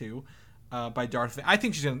peg or two by Darth Vader. I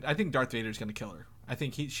think Darth Vader's going to kill her. I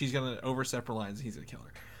think she's going to overstep her lines and he's going to kill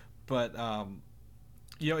her. But,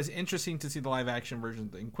 it's interesting to see the live-action version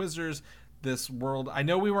of the Inquisitors, this world. I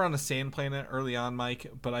know we were on a sand planet early on,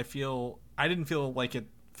 Mike, but I didn't feel like it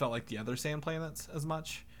felt like the other sand planets as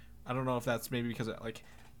much. I don't know if that's maybe because it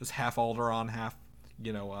was half Alderaan, half,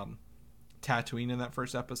 Tatooine in that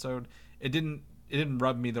first episode. It didn't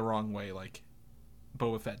rub me the wrong way like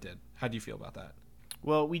Boba Fett did. How do you feel about that?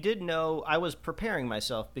 Well, we did know, I was preparing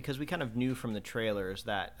myself because we kind of knew from the trailers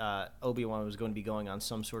that Obi-Wan was going to be going on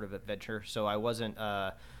some sort of adventure, so I wasn't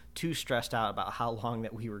too stressed out about how long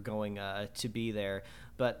that we were going to be there.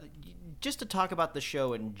 But just to talk about the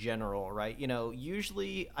show in general, right?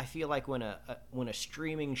 Usually I feel like when a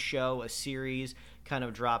streaming show, a series, kind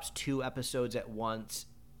of drops 2 episodes at once,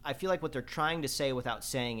 I feel like what they're trying to say without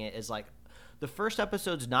saying it is like, the first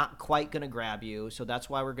episode's not quite going to grab you, so that's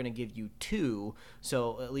why we're going to give you 2,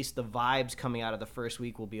 so at least the vibes coming out of the first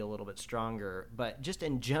week will be a little bit stronger. But just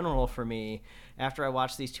in general for me, after I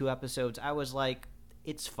watched these 2 episodes, I was like,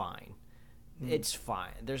 it's fine. It's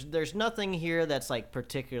fine. There's nothing here that's like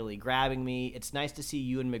particularly grabbing me. It's nice to see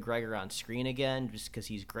Ewan McGregor on screen again, just because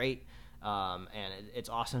he's great, and it's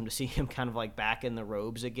awesome to see him kind of like back in the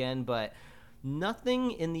robes again, but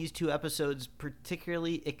nothing in these 2 episodes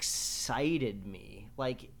particularly excited me.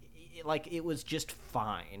 Like, it was just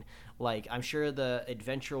fine. Like, I'm sure the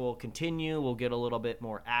adventure will continue. We'll get a little bit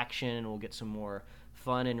more action. We'll get some more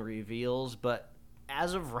fun and reveals. But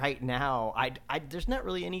as of right now, I there's not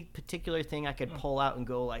really any particular thing I could pull out and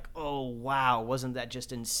go like, oh, wow, wasn't that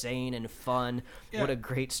just insane and fun? Yeah. What a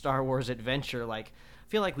great Star Wars adventure. Like, I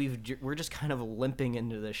feel like we're just kind of limping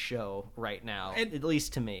into this show right now, at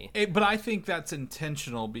least to me. But I think that's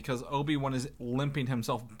intentional because Obi-Wan is limping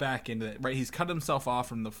himself back into it, right? He's cut himself off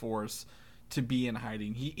from the Force to be in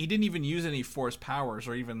hiding. He didn't even use any Force powers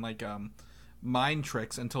or even like mind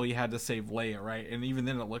tricks until he had to save Leia, right? And even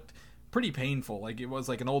then it looked pretty painful. Like, it was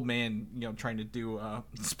like an old man, trying to do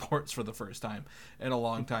sports for the first time in a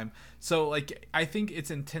long time. So, like, I think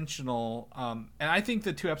it's intentional, and I think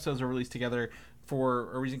the 2 episodes are released together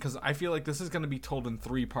for a reason, because I feel like this is going to be told in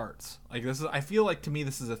 3 parts. Like, I feel like, to me,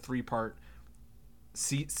 this is a 3-part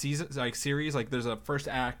season, like, series. Like, there's a first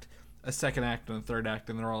act, a second act, and a third act,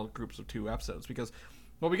 and they're all groups of 2 episodes. Because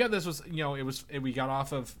what we got this was, we got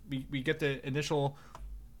off of, we get the initial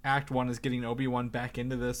Act 1 is getting Obi-Wan back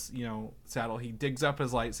into this, saddle. He digs up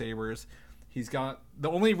his lightsabers. He's got, the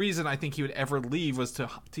only reason I think he would ever leave was to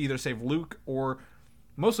either save Luke or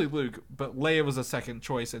mostly Luke, but Leia was a second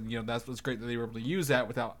choice, and that was great that they were able to use that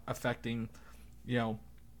without affecting, the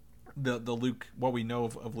Luke, what we know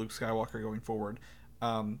of Luke Skywalker going forward.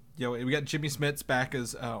 We got Jimmy Smits back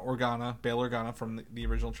as Organa, Bail Organa from the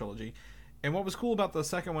original trilogy, and what was cool about the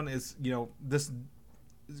second one is this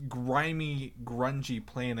grimy, grungy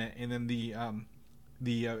planet, and then the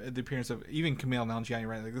appearance of even Kumail Nanjiani,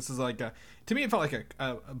 right? Like, this is like to me it felt like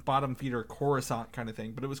a bottom feeder Coruscant kind of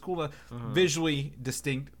thing, but it was cool to visually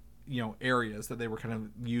distinct areas that they were kind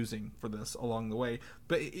of using for this along the way.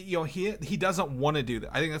 But he doesn't want to do that.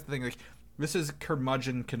 I think that's the thing. Like, this is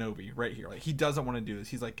curmudgeon Kenobi right here. Like, he doesn't want to do this.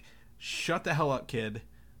 He's like, shut the hell up, kid.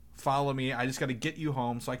 Follow me. I just got to get you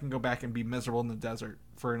home so I can go back and be miserable in the desert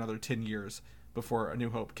for another 10 years before A New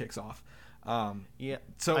Hope kicks off. Yeah.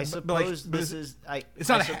 So I suppose this is.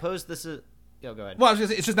 Go ahead. Well,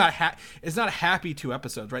 it's just not. It's not a happy 2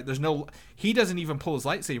 episodes, right? There's no. He doesn't even pull his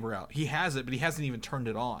lightsaber out. He has it, but he hasn't even turned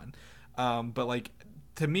it on. But like,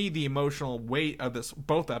 to me, the emotional weight of this,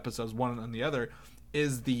 both episodes, one and the other,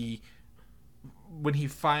 is when he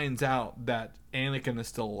finds out that Anakin is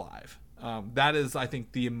still alive. That is, I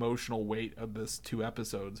think, the emotional weight of this 2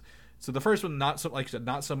 episodes. So the first one, not so, like you said,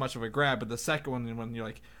 not so much of a grab, but the second one, when you're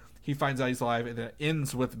like, he finds out he's alive, and it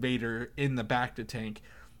ends with Vader in the Bacta tank.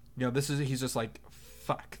 He's just like,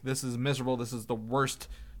 fuck, this is miserable. This is the worst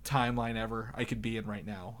timeline ever I could be in right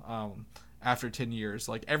now. After 10 years,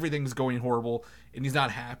 like, everything's going horrible, and he's not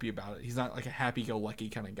happy about it. He's not like a happy-go-lucky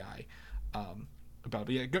kind of guy. But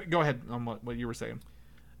yeah, go ahead on what you were saying.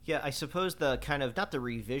 Yeah, I suppose the kind of, not the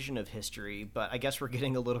revision of history, but I guess we're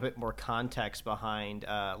getting a little bit more context behind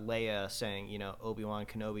Leia saying, Obi-Wan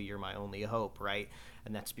Kenobi, you're my only hope, right?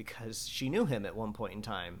 And that's because she knew him at one point in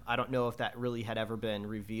time. I don't know if that really had ever been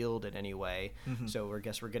revealed in any way. Mm-hmm. So I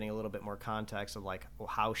guess we're getting a little bit more context of like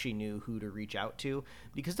how she knew who to reach out to.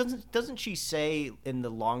 Because doesn't she say in the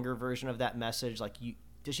longer version of that message, like,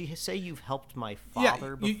 does she say you've helped my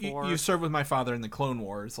father before? You served with my father in the Clone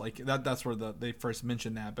Wars. Like, that's where they first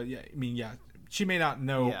mentioned that. But yeah, I mean, yeah, she may not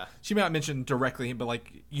know. Yeah. She may not mention directly, but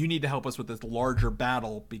like, you need to help us with this larger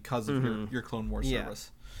battle because of your Clone Wars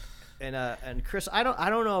service. And Chris, I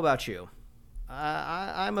don't know about you.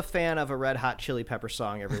 I'm a fan of a Red Hot Chili Pepper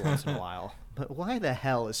song every once in a while. But why the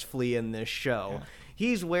hell is Flea in this show? Yeah.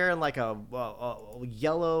 He's wearing like a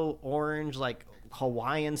yellow, orange, like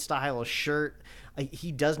Hawaiian style shirt.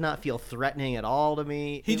 He does not feel threatening at all to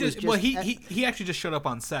me. He actually just showed up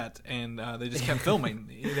on set, and they just kept filming.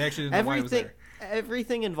 They actually didn't know why he was there.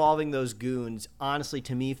 Everything involving those goons, honestly,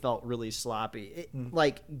 to me, felt really sloppy.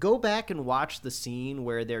 Like, go back and watch the scene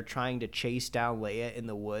where they're trying to chase down Leia in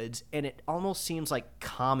the woods, and it almost seems like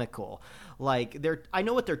comical. Like, I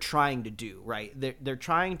know what they're trying to do, right? They're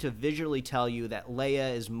trying to visually tell you that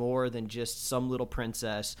Leia is more than just some little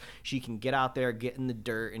princess. She can get out there, get in the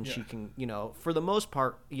dirt, and she can, for the most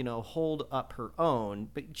part, hold up her own.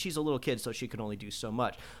 But she's a little kid, so she can only do so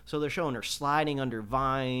much. So they're showing her sliding under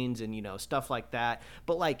vines and, stuff like that.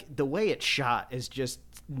 But, like, the way it's shot is just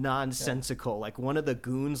nonsensical. Like, one of the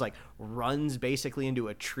goons, like, runs basically into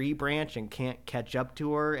a tree branch and can't catch up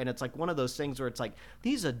to her. And it's like one of those things where it's like,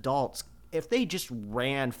 these adults, if they just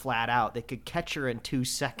ran flat out, they could catch her in 2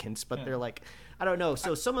 seconds. But they're like, I don't know.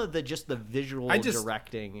 So some of the visual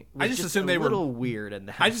directing was just a little weird. In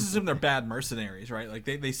that. I just assume they're bad mercenaries, right? Like,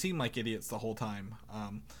 they seem like idiots the whole time.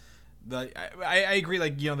 I agree,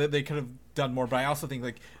 like, they could have done more, but I also think,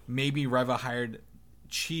 like, maybe Reva hired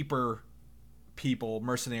cheaper people,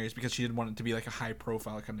 mercenaries, because she didn't want it to be like a high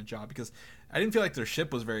profile kind of job. Because I didn't feel like their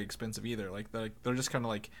ship was very expensive either. Like they're just kind of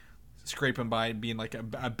like scraping by, being like a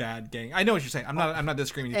bad gang. I know what you're saying. I'm not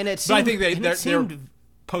disagreeing with you. But I think they're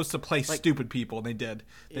supposed to play stupid people, and they did.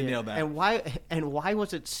 They nailed that. And why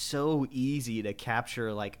was it so easy to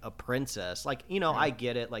capture like a princess? Like, you know, I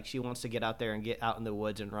get it. Like, she wants to get out there and get out in the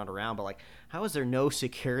woods and run around, but like, how is there no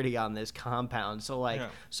security on this compound? So like,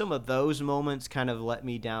 some of those moments kind of let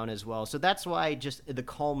me down as well. So that's why just the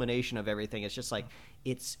culmination of everything is just like,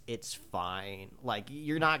 it's fine. Like,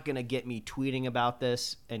 you're not gonna get me tweeting about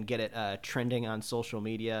this and get it trending on social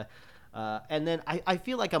media. And then I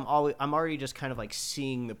feel like I'm already just kind of like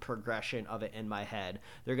seeing the progression of it in my head.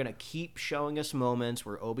 They're gonna keep showing us moments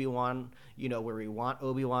where Obi-Wan, you know, where we want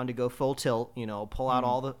Obi-Wan to go full tilt, you know, pull out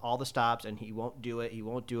all the stops, and he won't do it.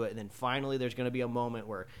 And then finally, there's gonna be a moment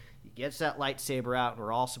where he gets that lightsaber out, and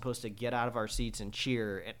we're all supposed to get out of our seats and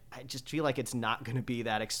cheer. And I just feel like it's not gonna be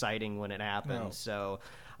that exciting when it happens. No. So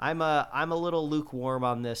I'm a little lukewarm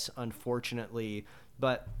on this, unfortunately,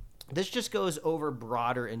 but. This just goes over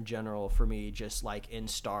broader in general for me, just like in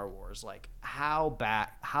Star Wars. Like,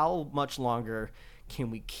 how much longer can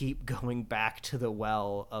we keep going back to the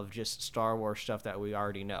well of just Star Wars stuff that we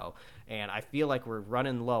already know? And I feel like we're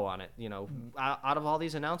running low on it. You know, out of all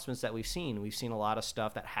these announcements that we've seen a lot of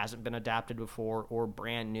stuff that hasn't been adapted before or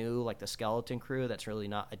brand new, like the Skeleton Crew, that's really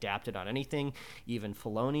not adapted on anything, even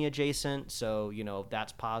Filoni adjacent. So, you know,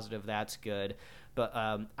 that's positive. That's good. But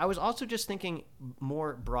I was also just thinking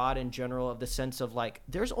more broad in general of the sense of like,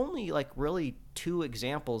 there's only like really 2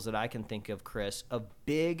 examples that I can think of, Chris, of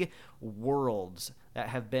big worlds that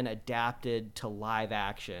have been adapted to live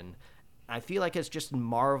action. I feel like it's just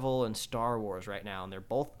Marvel and Star Wars right now, and they're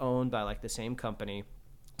both owned by like the same company.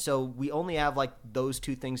 So we only have like those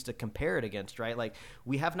 2 things to compare it against, right? Like,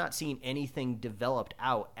 we have not seen anything developed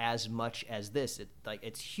out as much as this.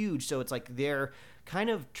 It's huge. So it's like they're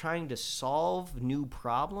kind of trying to solve new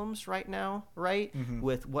problems right now, right? Mm-hmm.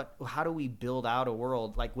 With how do we build out a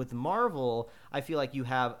world? Like with Marvel, I feel like you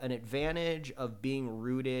have an advantage of being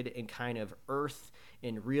rooted in kind of Earth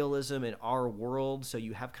and realism in our world. So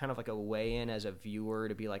you have kind of like a way in as a viewer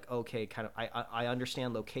to be like, okay, kind of, I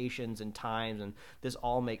understand locations and times, and this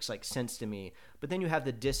all makes like sense to me. But then you have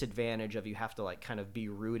the disadvantage of you have to like kind of be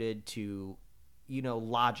rooted to, you know,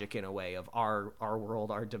 logic in a way of our world,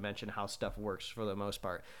 our dimension, how stuff works for the most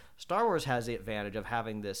part. Star Wars has the advantage of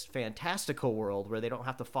having this fantastical world where they don't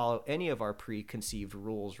have to follow any of our preconceived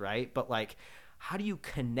rules, right? But like, how do you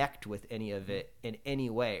connect with any of it in any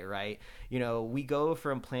way, right? You know, we go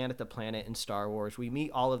from planet to planet in Star Wars. We meet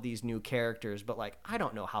all of these new characters, but like, I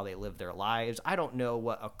don't know how they live their lives. I don't know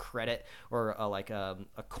what a credit or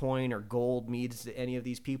a coin or gold means to any of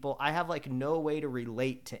these people. I have like no way to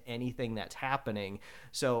relate to anything that's happening.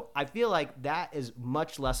 So I feel like that is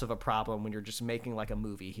much less of a problem when you're just making like a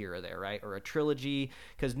movie here or there, right? Or a trilogy,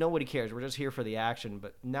 because nobody cares. We're just here for the action.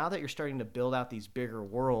 But now that you're starting to build out these bigger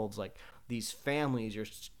worlds, like these families, you're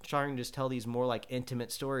starting to just tell these more like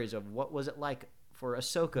intimate stories of what was it like for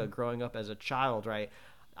Ahsoka growing up as a child, right?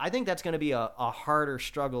 I think that's going to be a harder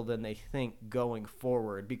struggle than they think going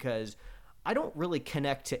forward, because I don't really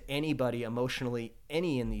connect to anybody emotionally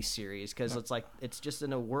in these series, because it's like, it's just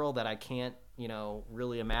in a world that I can't, you know,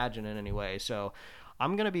 really imagine in any way. So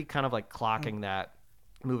I'm going to be kind of like clocking that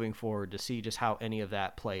moving forward to see just how any of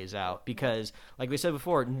that plays out, because like we said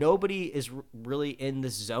before, nobody is really in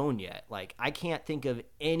this zone yet. Like, I can't think of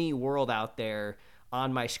any world out there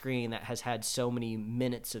on my screen that has had so many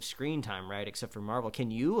minutes of screen time, right? Except for Marvel.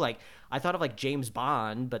 Can you? Like, I thought of like James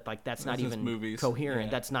Bond, but like that's not even movies. Coherent.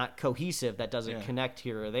 Yeah. That's not cohesive. That doesn't connect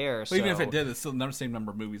here or there. Well, so even if it did, it's still the same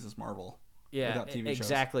number of movies as Marvel. Yeah,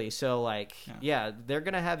 exactly. So, like, they're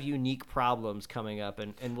going to have unique problems coming up,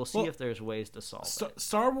 and we'll see if there's ways to solve it.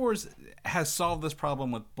 Star Wars has solved this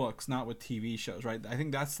problem with books, not with TV shows, right? I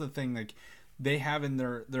think that's the thing. Like, they have in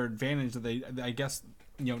their advantage that I guess,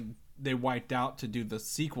 you know, they wiped out to do the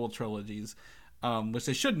sequel trilogies, which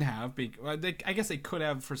they shouldn't have. I guess they could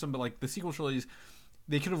have for some, but like the sequel trilogies,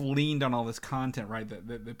 they could have leaned on all this content, right?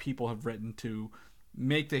 That people have written to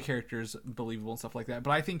make the characters believable and stuff like that.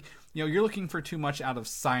 But I think, you know, you're looking for too much out of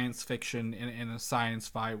science fiction in a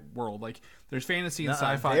sci-fi world. Like, there's fantasy and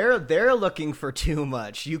sci-fi. They're looking for too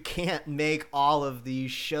much. You can't make all of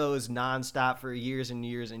these shows nonstop for years and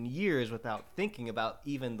years and years without thinking about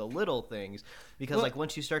even the little things. Because, like,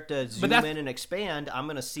 once you start to zoom in and expand, I'm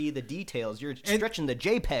going to see the details. You're stretching the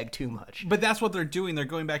JPEG too much. But that's what they're doing. They're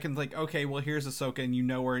going back and like, okay, well, here's Ahsoka, and you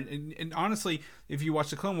know her. And honestly, if you watch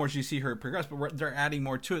the Clone Wars, you see her progress, but they're adding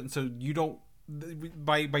more to it. And so you don't,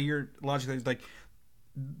 by your logic, like,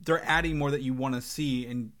 they're adding more that you want to see,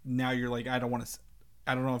 and now you're like, I don't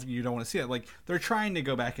know if you don't want to see it. Like, they're trying to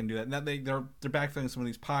go back and do that. Now they're backfilling some of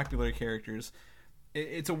these popular characters.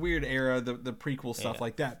 It's a weird era, the prequel stuff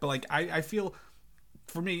like that. But like, I feel,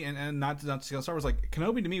 for me, and not to see Star Wars, like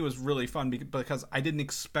Kenobi to me was really fun because I didn't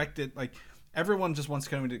expect it. Like, everyone just wants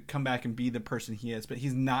Kenobi to come back and be the person he is, but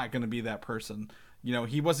he's not going to be that person. You know,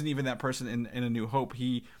 he wasn't even that person in A New Hope.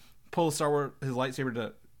 He pulled Star Wars, his lightsaber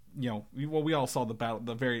to, you know, we all saw the battle,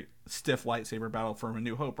 the very stiff lightsaber battle from A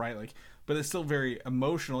New Hope, right? Like, but it's still very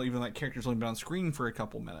emotional, even like characters only been on screen for a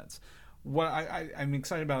couple minutes. What I'm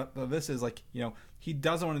excited about this is, like, you know, he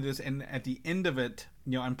doesn't want to do this, and at the end of it,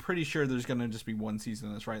 you know, I'm pretty sure there's going to just be one season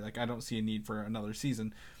of this, right? Like, I don't see a need for another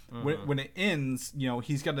season. When it ends, you know,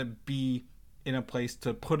 he's going to be in a place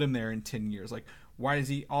to put him there in 10 years. Like, why does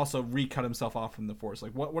he also recut himself off from the Force?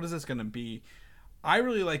 Like, what is this going to be? I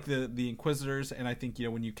really like the Inquisitors, and I think, you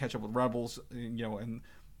know, when you catch up with Rebels, you know, and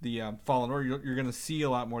the Fallen Order, you're going to see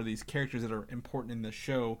a lot more of these characters that are important in the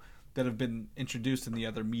show that have been introduced in the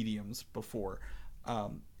other mediums before.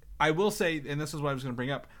 I will say, and this is what I was going to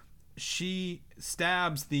bring up, she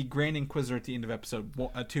stabs the Grand Inquisitor at the end of episode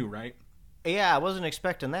 2, right? Yeah, I wasn't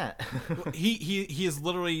expecting that. he is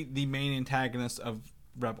literally the main antagonist of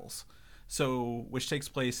Rebels, so, which takes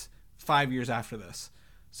place 5 years after this.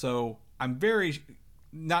 So I'm very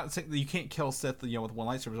not saying that you can't kill Sith, you know, with one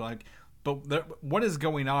lightsaber, like, but what is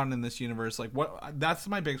going on in this universe? Like, what? That's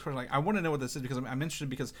my biggest question. Like, I want to know what this is because I'm interested,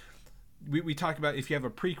 because we talk about, if you have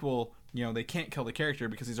a prequel, you know, they can't kill the character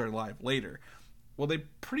because he's already alive later. Well, they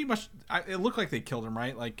pretty much, it looked like they killed him,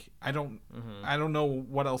 right? Like, I don't know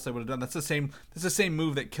what else they would have done. That's the same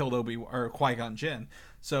move that killed Qui-Gon Jinn.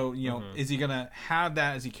 So, you know, is he gonna have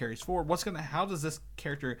that as he carries forward? How does this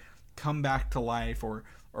character come back to life, or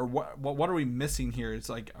what are we missing here? It's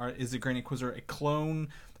like, is the Grand Inquisitor a clone?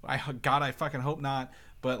 I fucking hope not.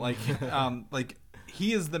 But like, like,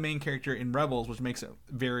 he is the main character in Rebels, which makes it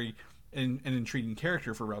very an intriguing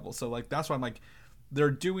character for Rebels. So like, that's why I'm like,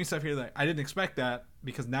 they're doing stuff here that I didn't expect, that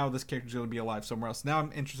because now this character's going to be alive somewhere else. Now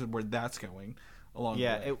I'm interested where that's going along the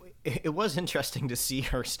way. It was interesting to see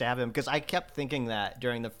her stab him, because I kept thinking that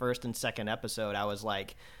during the first and second episode. I was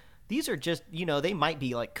like, these are just, you know, they might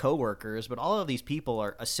be like coworkers, but all of these people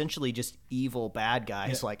are essentially just evil bad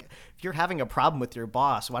guys. Yeah. Like, if you're having a problem with your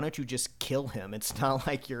boss, why don't you just kill him? It's not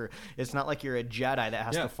like you're a Jedi that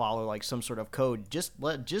has to follow like some sort of code. Just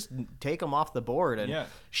take him off the board. And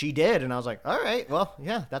she did, and I was like, all right, well,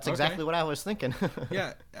 yeah, that's exactly what I was thinking.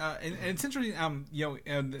 And it's interesting. You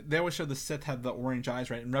know, they always show the Sith have the orange eyes,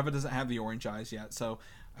 right? And Reva doesn't have the orange eyes yet, so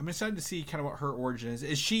I'm excited to see kind of what her origin is.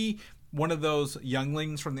 Is she one of those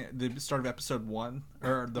younglings from the start of episode 1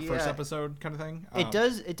 or the first episode kind of thing? It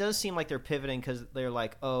does seem like they're pivoting, because they're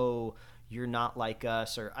like, oh, you're not like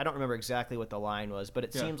us, or I don't remember exactly what the line was, but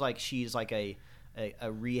it seems like she's like a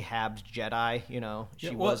rehabbed Jedi. You know,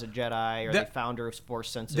 she was a Jedi, or they found her Force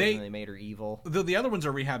sensitive and they made her evil. The other ones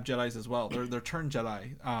are rehabbed Jedis as well. They're turned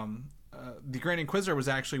Jedi. The Grand Inquisitor was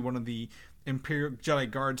actually one of the Imperial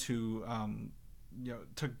Jedi guards who you know,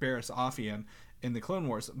 took Barriss Offee in the Clone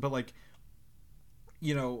Wars. But like,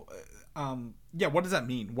 you know, what does that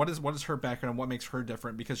mean? What is her background? What makes her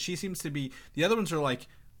different? Because she seems to be, the other ones are like,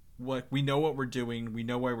 what, we know what we're doing, we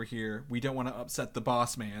know why we're here, we don't want to upset the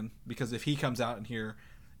boss man, because if he comes out in here,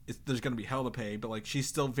 there's going to be hell to pay. But like, she's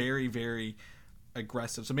still very, very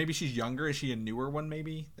aggressive. So maybe she's younger. Is she a newer one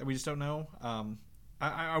maybe that we just don't know?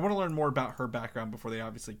 I want to learn more about her background before they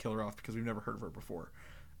obviously kill her off, because we've never heard of her before.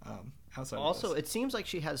 Also, it seems like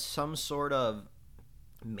she has some sort of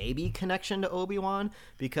maybe connection to Obi-Wan,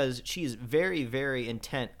 because she's very, very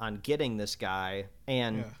intent on getting this guy,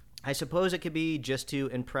 and I suppose it could be just to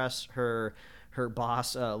impress her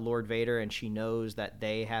boss, Lord Vader, and she knows that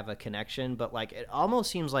they have a connection. But like, it almost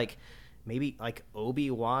seems like maybe like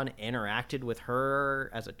Obi-Wan interacted with her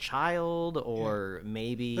as a child, or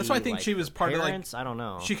maybe that's why I think like she was part parents? of, like, I don't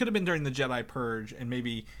know. She could have been during the Jedi Purge, and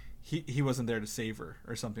maybe he wasn't there to save her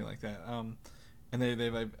or something like that. And they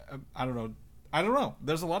I don't know.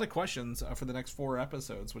 There's a lot of questions for the next 4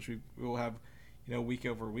 episodes, which we will have, you know, week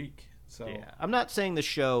over week. So yeah, I'm not saying the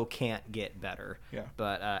show can't get better. Yeah.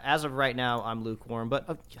 But as of right now, I'm lukewarm.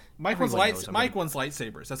 But Mike wants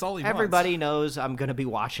lightsabers. That's all he wants. Everybody knows I'm gonna be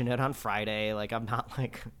watching it on Friday. Like, I'm not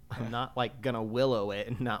gonna willow it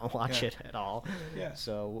and not watch it at all. Yeah.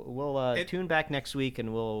 So we'll tune back next week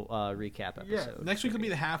and we'll recap episodes. Yeah. Next week will be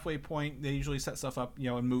the halfway point. They usually set stuff up, you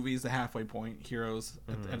know, in movies, the halfway point, heroes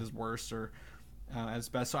at his worst or at his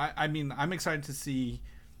best. So I mean, I'm excited to see,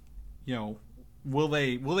 you know, will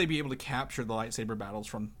they be able to capture the lightsaber battles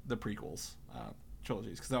from the prequels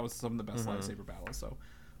trilogies, because that was some of the best lightsaber battles. So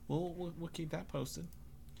we'll keep that posted.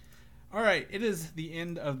 All right, it is the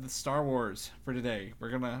end of the Star Wars for today. We're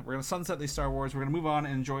gonna sunset these Star Wars. We're gonna move on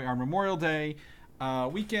and enjoy our Memorial Day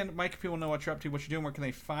weekend. Mike, if people know what you're up to, what you're doing, where can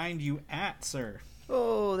they find you at, sir?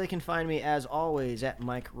 Oh, they can find me, as always, at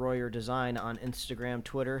Mike Royer Design on Instagram,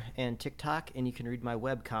 Twitter, and TikTok. And you can read my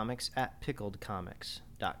webcomics at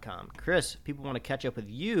pickledcomics.com. Chris, people want to catch up with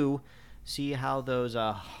you, see how those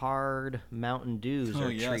hard Mountain Dews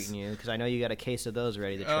are treating you, because I know you got a case of those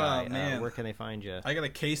ready to try. Man. Where can they find you? I got a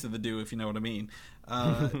case of the Dew, if you know what I mean.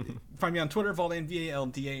 Find me on Twitter, Valdan,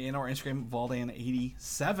 VALDAN, or Instagram,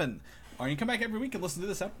 Valdan87. Or you can come back every week and listen to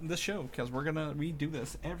this show, because we're going to redo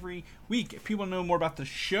this every week. If people know more about the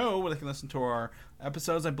show, they can listen to our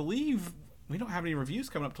episodes. I believe we don't have any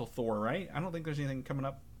reviews coming up till Thor, right? I don't think there's anything coming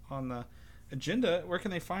up on the agenda. Where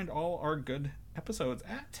can they find all our good episodes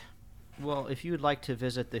at? Well, if you would like to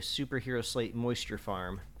visit the Superhero Slate Moisture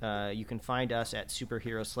Farm, you can find us at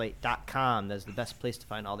superheroslate.com. That's the best place to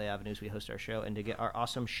find all the avenues we host our show and to get our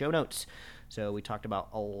awesome show notes. So we talked about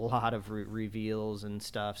a lot of reveals and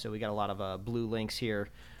stuff. So we got a lot of blue links here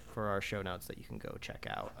for our show notes that you can go check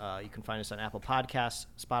out. You can find us on Apple Podcasts,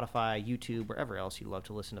 Spotify, YouTube, wherever else you love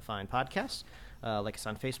to listen to fine podcasts. Like us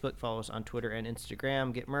on Facebook, follow us on Twitter and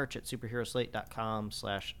Instagram. Get merch at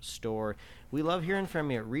superheroslate.com/store. We love hearing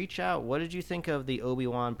from you. Reach out. What did you think of the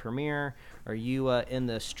Obi-Wan premiere? Are you in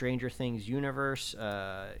the Stranger Things universe?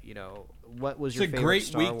 What was your favorite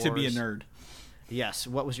Star Wars? It's a great week to be a nerd. Yes.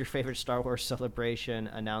 What was your favorite Star Wars Celebration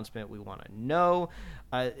announcement? We want to know.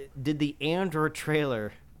 Did the Andor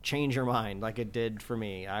trailer change your mind like it did for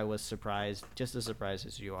me? I was surprised, just as surprised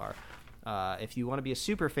as you are. If you want to be a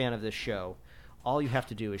super fan of this show, all you have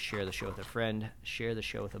to do is share the show with a friend, share the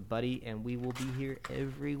show with a buddy, and we will be here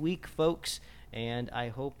every week, folks. And I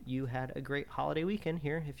hope you had a great holiday weekend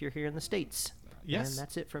here if you're here in the States. Yes. And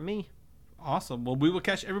that's it from me. Awesome. Well, we will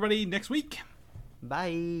catch everybody next week.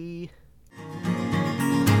 Bye.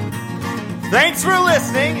 Thanks for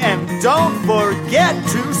listening, and don't forget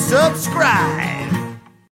to subscribe.